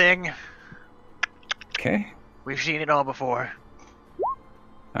familiar thing. Okay. We've seen it all before.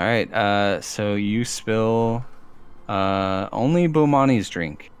 Alright, so you spill only Bomani's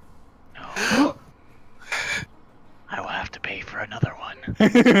drink. No. I will have to pay for another one.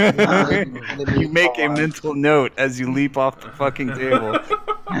 You make a mental note as you leap off the fucking table.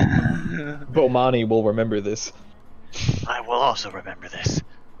 Bomani will remember this. I will also remember this.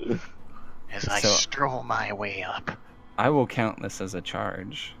 As I stroll my way up. I will count this as a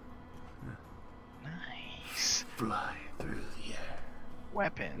charge. Nice. Fly through the air.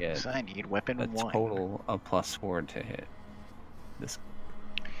 Weapons. Yeah, I need weapon that's 1. total a +4 to hit. This.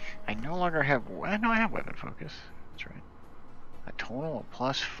 I no longer have... No, I have weapon focus. That's right. A total of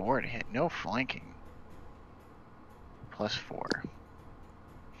 +4 to hit. No flanking. +4.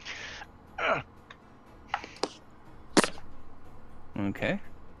 Okay.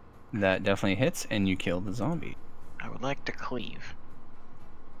 That definitely hits, and you kill the zombie. I would like to cleave.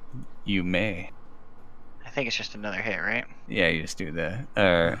 You may. I think it's just another hit, right? Yeah, you just do the...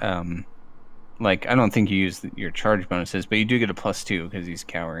 like, I don't think you use your charge bonuses, but you do get a +2 because he's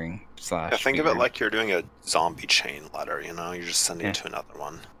cowering / Yeah, think of it feared. like you're doing a zombie chain letter, you know? You're just sending it to another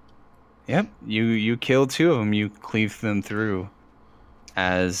one. Yep, you kill two of them. You cleave them through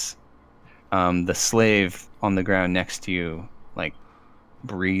as the slave on the ground next to you, like,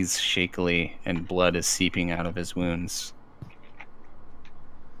 breathes shakily and blood is seeping out of his wounds.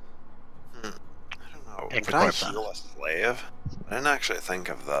 I don't know. Take Would the I corpse on heal a slave? I didn't actually think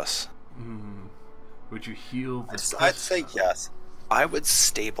of this. Would you heal the I'd say yes. I would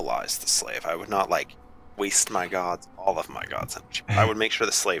stabilize the slave. I would not, like, waste my gods, all of my gods' energy. I would make sure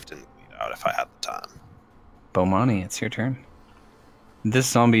the slave didn't bleed out if I had the time. Bomani, it's your turn. This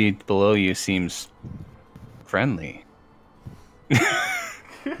zombie below you seems friendly. You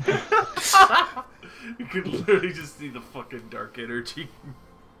could literally just see the fucking dark energy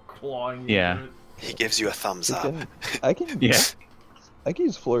clawing. Yeah. Into it. He gives you a thumbs up. I can Yeah. I can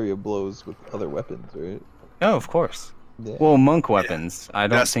use flurry of blows with other weapons, right? Oh, of course. Yeah. Well, monk weapons. I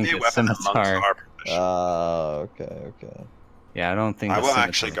don't That's think the it's weapon that monks scimitar. are proficient. Okay. Yeah, I don't think I the will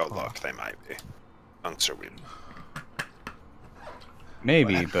actually scimitar go claw. look. They might be. Monks are weird.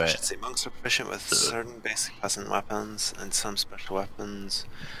 Maybe, I but should say monks are proficient with certain basic peasant weapons and some special weapons.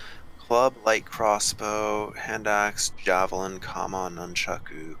 Club, light crossbow, hand axe, javelin, kama,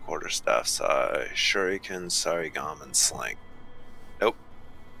 nunchaku, quarterstaff, sai, shuriken, sarigam, and sling. Nope.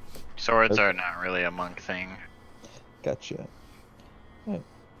 Swords Okay. are not really a monk thing. Gotcha. Alright.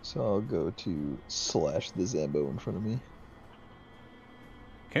 So I'll go to slash the Zambo in front of me.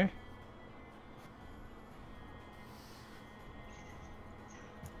 okay.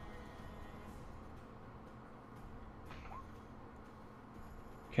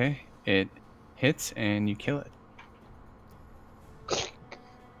 Okay, it hits and you kill it.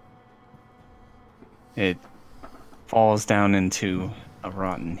 It falls down into a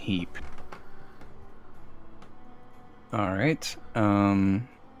rotten heap. All right.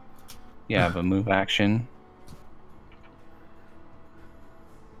 You have a move action.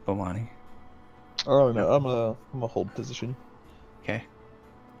 Bomani. Oh no, I'm a hold position. Okay.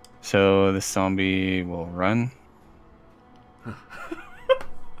 So the zombie will run.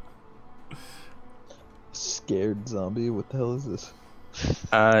 Scared zombie, what the hell is this?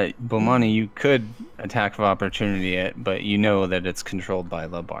 Bomani, you could attack of opportunity it, but you know that it's controlled by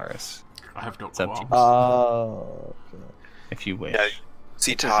Labaris. I have no It's up to qualms. you. Okay. If you wish. Yeah,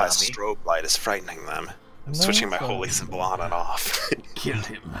 see It's a Ty's zombie. strobe light is frightening them. I'm No, switching my it's holy fine. symbol on and off. Kill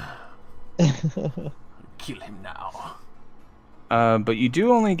him. Kill him now. But you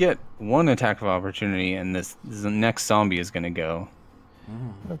do only get one attack of opportunity, and this the next zombie is going to go.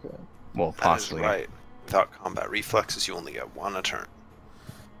 Okay. Well, That is possibly. right. Without combat reflexes, you only get one a turn.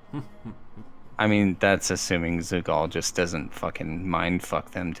 I mean, that's assuming Zugal just doesn't fucking mind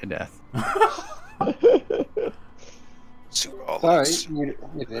fuck them to death. Super all Sorry, likes you did.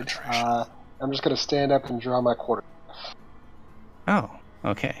 penetration. I'm just gonna stand up and draw my quarter. Oh,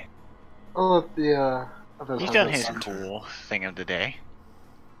 okay. Oh, the He's done his Some turn. cool thing of the day.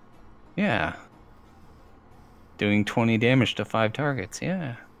 Yeah. Doing 20 damage to 5 targets,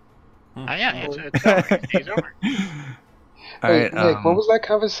 yeah. Yeah, it's over. He's over. All Hey, right, Nick, what was that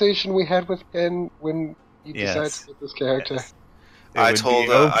conversation we had with Ken when you decided Yes. to get this character? yes. It I would be told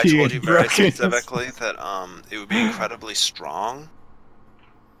OP you and very broken. specifically that it would be incredibly strong.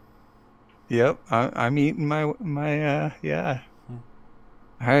 Yep, I'm eating my yeah.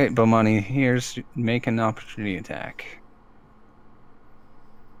 All right, Bomani, here's make an opportunity attack.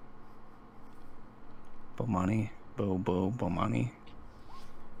 Bomani.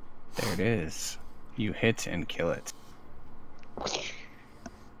 There it is. You hit and kill it.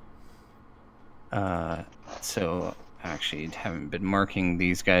 So actually haven't been marking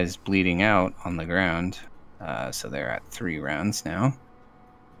these guys bleeding out on the ground. So they're at 3 rounds now.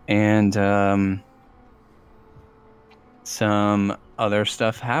 And some other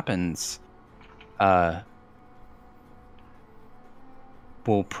stuff happens.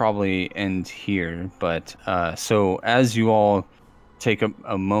 We'll probably end here, but so as you all take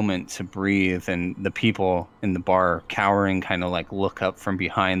a moment to breathe, and the people in the bar cowering kind of like look up from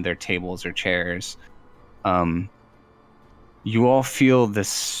behind their tables or chairs, you all feel this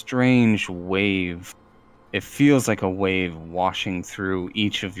strange wave. It feels like a wave washing through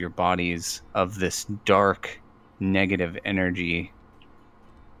each of your bodies of this dark, negative energy.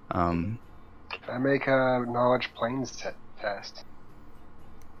 Can I make a knowledge planes test?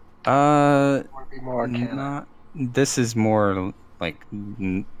 Uh, Or be more arcana? not. This is more like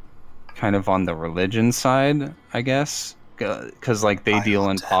kind of on the religion side, I guess, because like they deal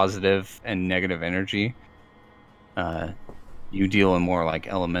in positive and negative energy. You deal in more like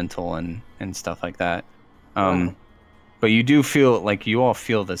elemental and stuff like that. But you do feel like you all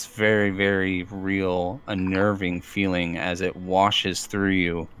feel this very, very real, unnerving feeling as it washes through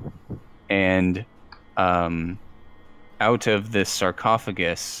you, and out of this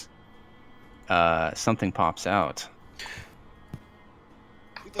sarcophagus, something pops out.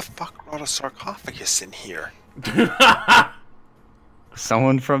 Who the fuck brought a sarcophagus in here?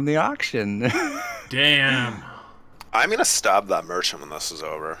 Someone from the auction. Damn. I'm gonna stab that merchant when this is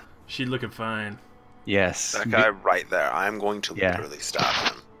over. She looking fine. Yes. That guy right there. I'm going to literally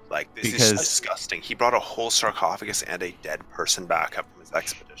stab him. Like, this is disgusting. He brought a whole sarcophagus and a dead person back up from his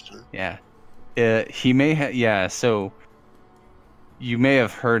expedition. Yeah. He may have... Yeah, so... You may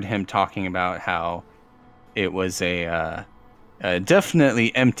have heard him talking about how it was a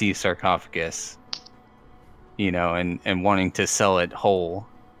definitely empty sarcophagus. You know, and wanting to sell it whole.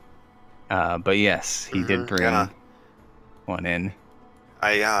 But yes, he did bring one in.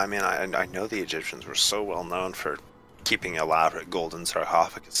 I mean, I know the Egyptians were so well known for keeping elaborate golden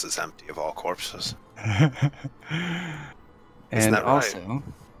sarcophaguses empty of all corpses. And also,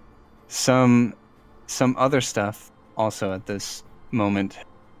 some other stuff also at this moment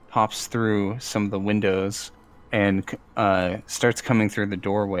pops through some of the windows and starts coming through the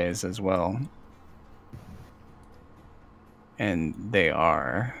doorways as well. And they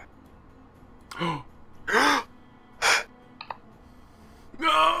are...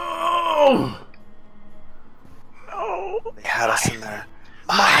 No! No! They had us in there.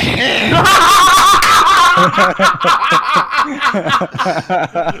 My hand!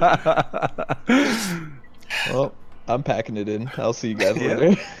 Well, I'm packing it in. I'll see you guys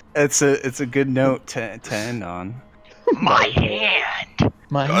later. It's a good note to end on. My hand!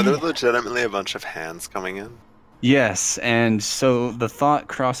 Are there legitimately a bunch of hands coming in? Yes, and so the thought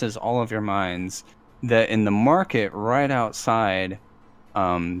crosses all of your minds that in the market right outside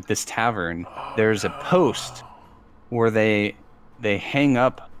this tavern, there's a post where they hang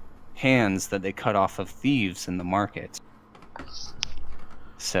up hands that they cut off of thieves in the market.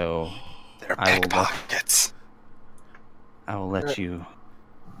 So they're pickpockets. I will let you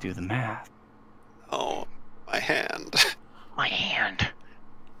do the math. Oh, my hand. My hand.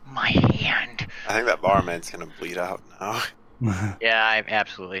 My hand. I think that barmaid's gonna bleed out now. Yeah, I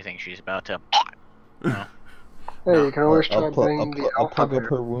absolutely think she's about to. Hey, you can always try bringing the I'll plug up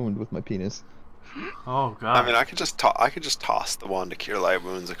her wound with my penis. Oh god. I mean, I could just toss the wand to cure light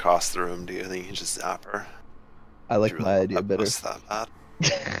wounds across the room. Do you think you can just zap her? I like my idea better. That bad?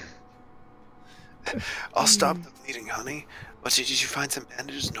 I'll stop the bleeding, honey. But did you find some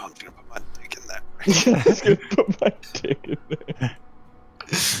bandages? No, I'm just gonna put my dick in there. I'm just gonna put my dick in there.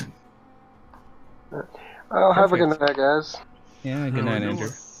 Oh, have a good night, guys. Yeah, good night, Andrew.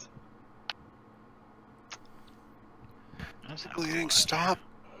 Bleeding, stop.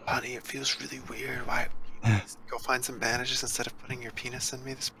 Honey, it feels really weird. Why? Go find some bandages instead of putting your penis in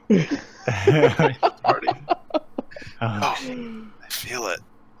me this party. Oh, I feel it.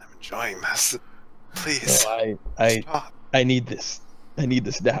 I'm enjoying this. Please. No, stop. I need this. I need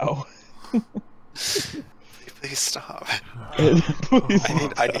this now. Please stop. Please.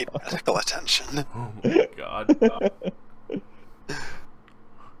 I need medical attention. Oh my god.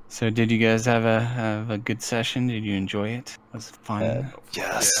 So did you guys have a good session? Did you enjoy it? Was it fun?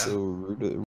 Yes. So rude.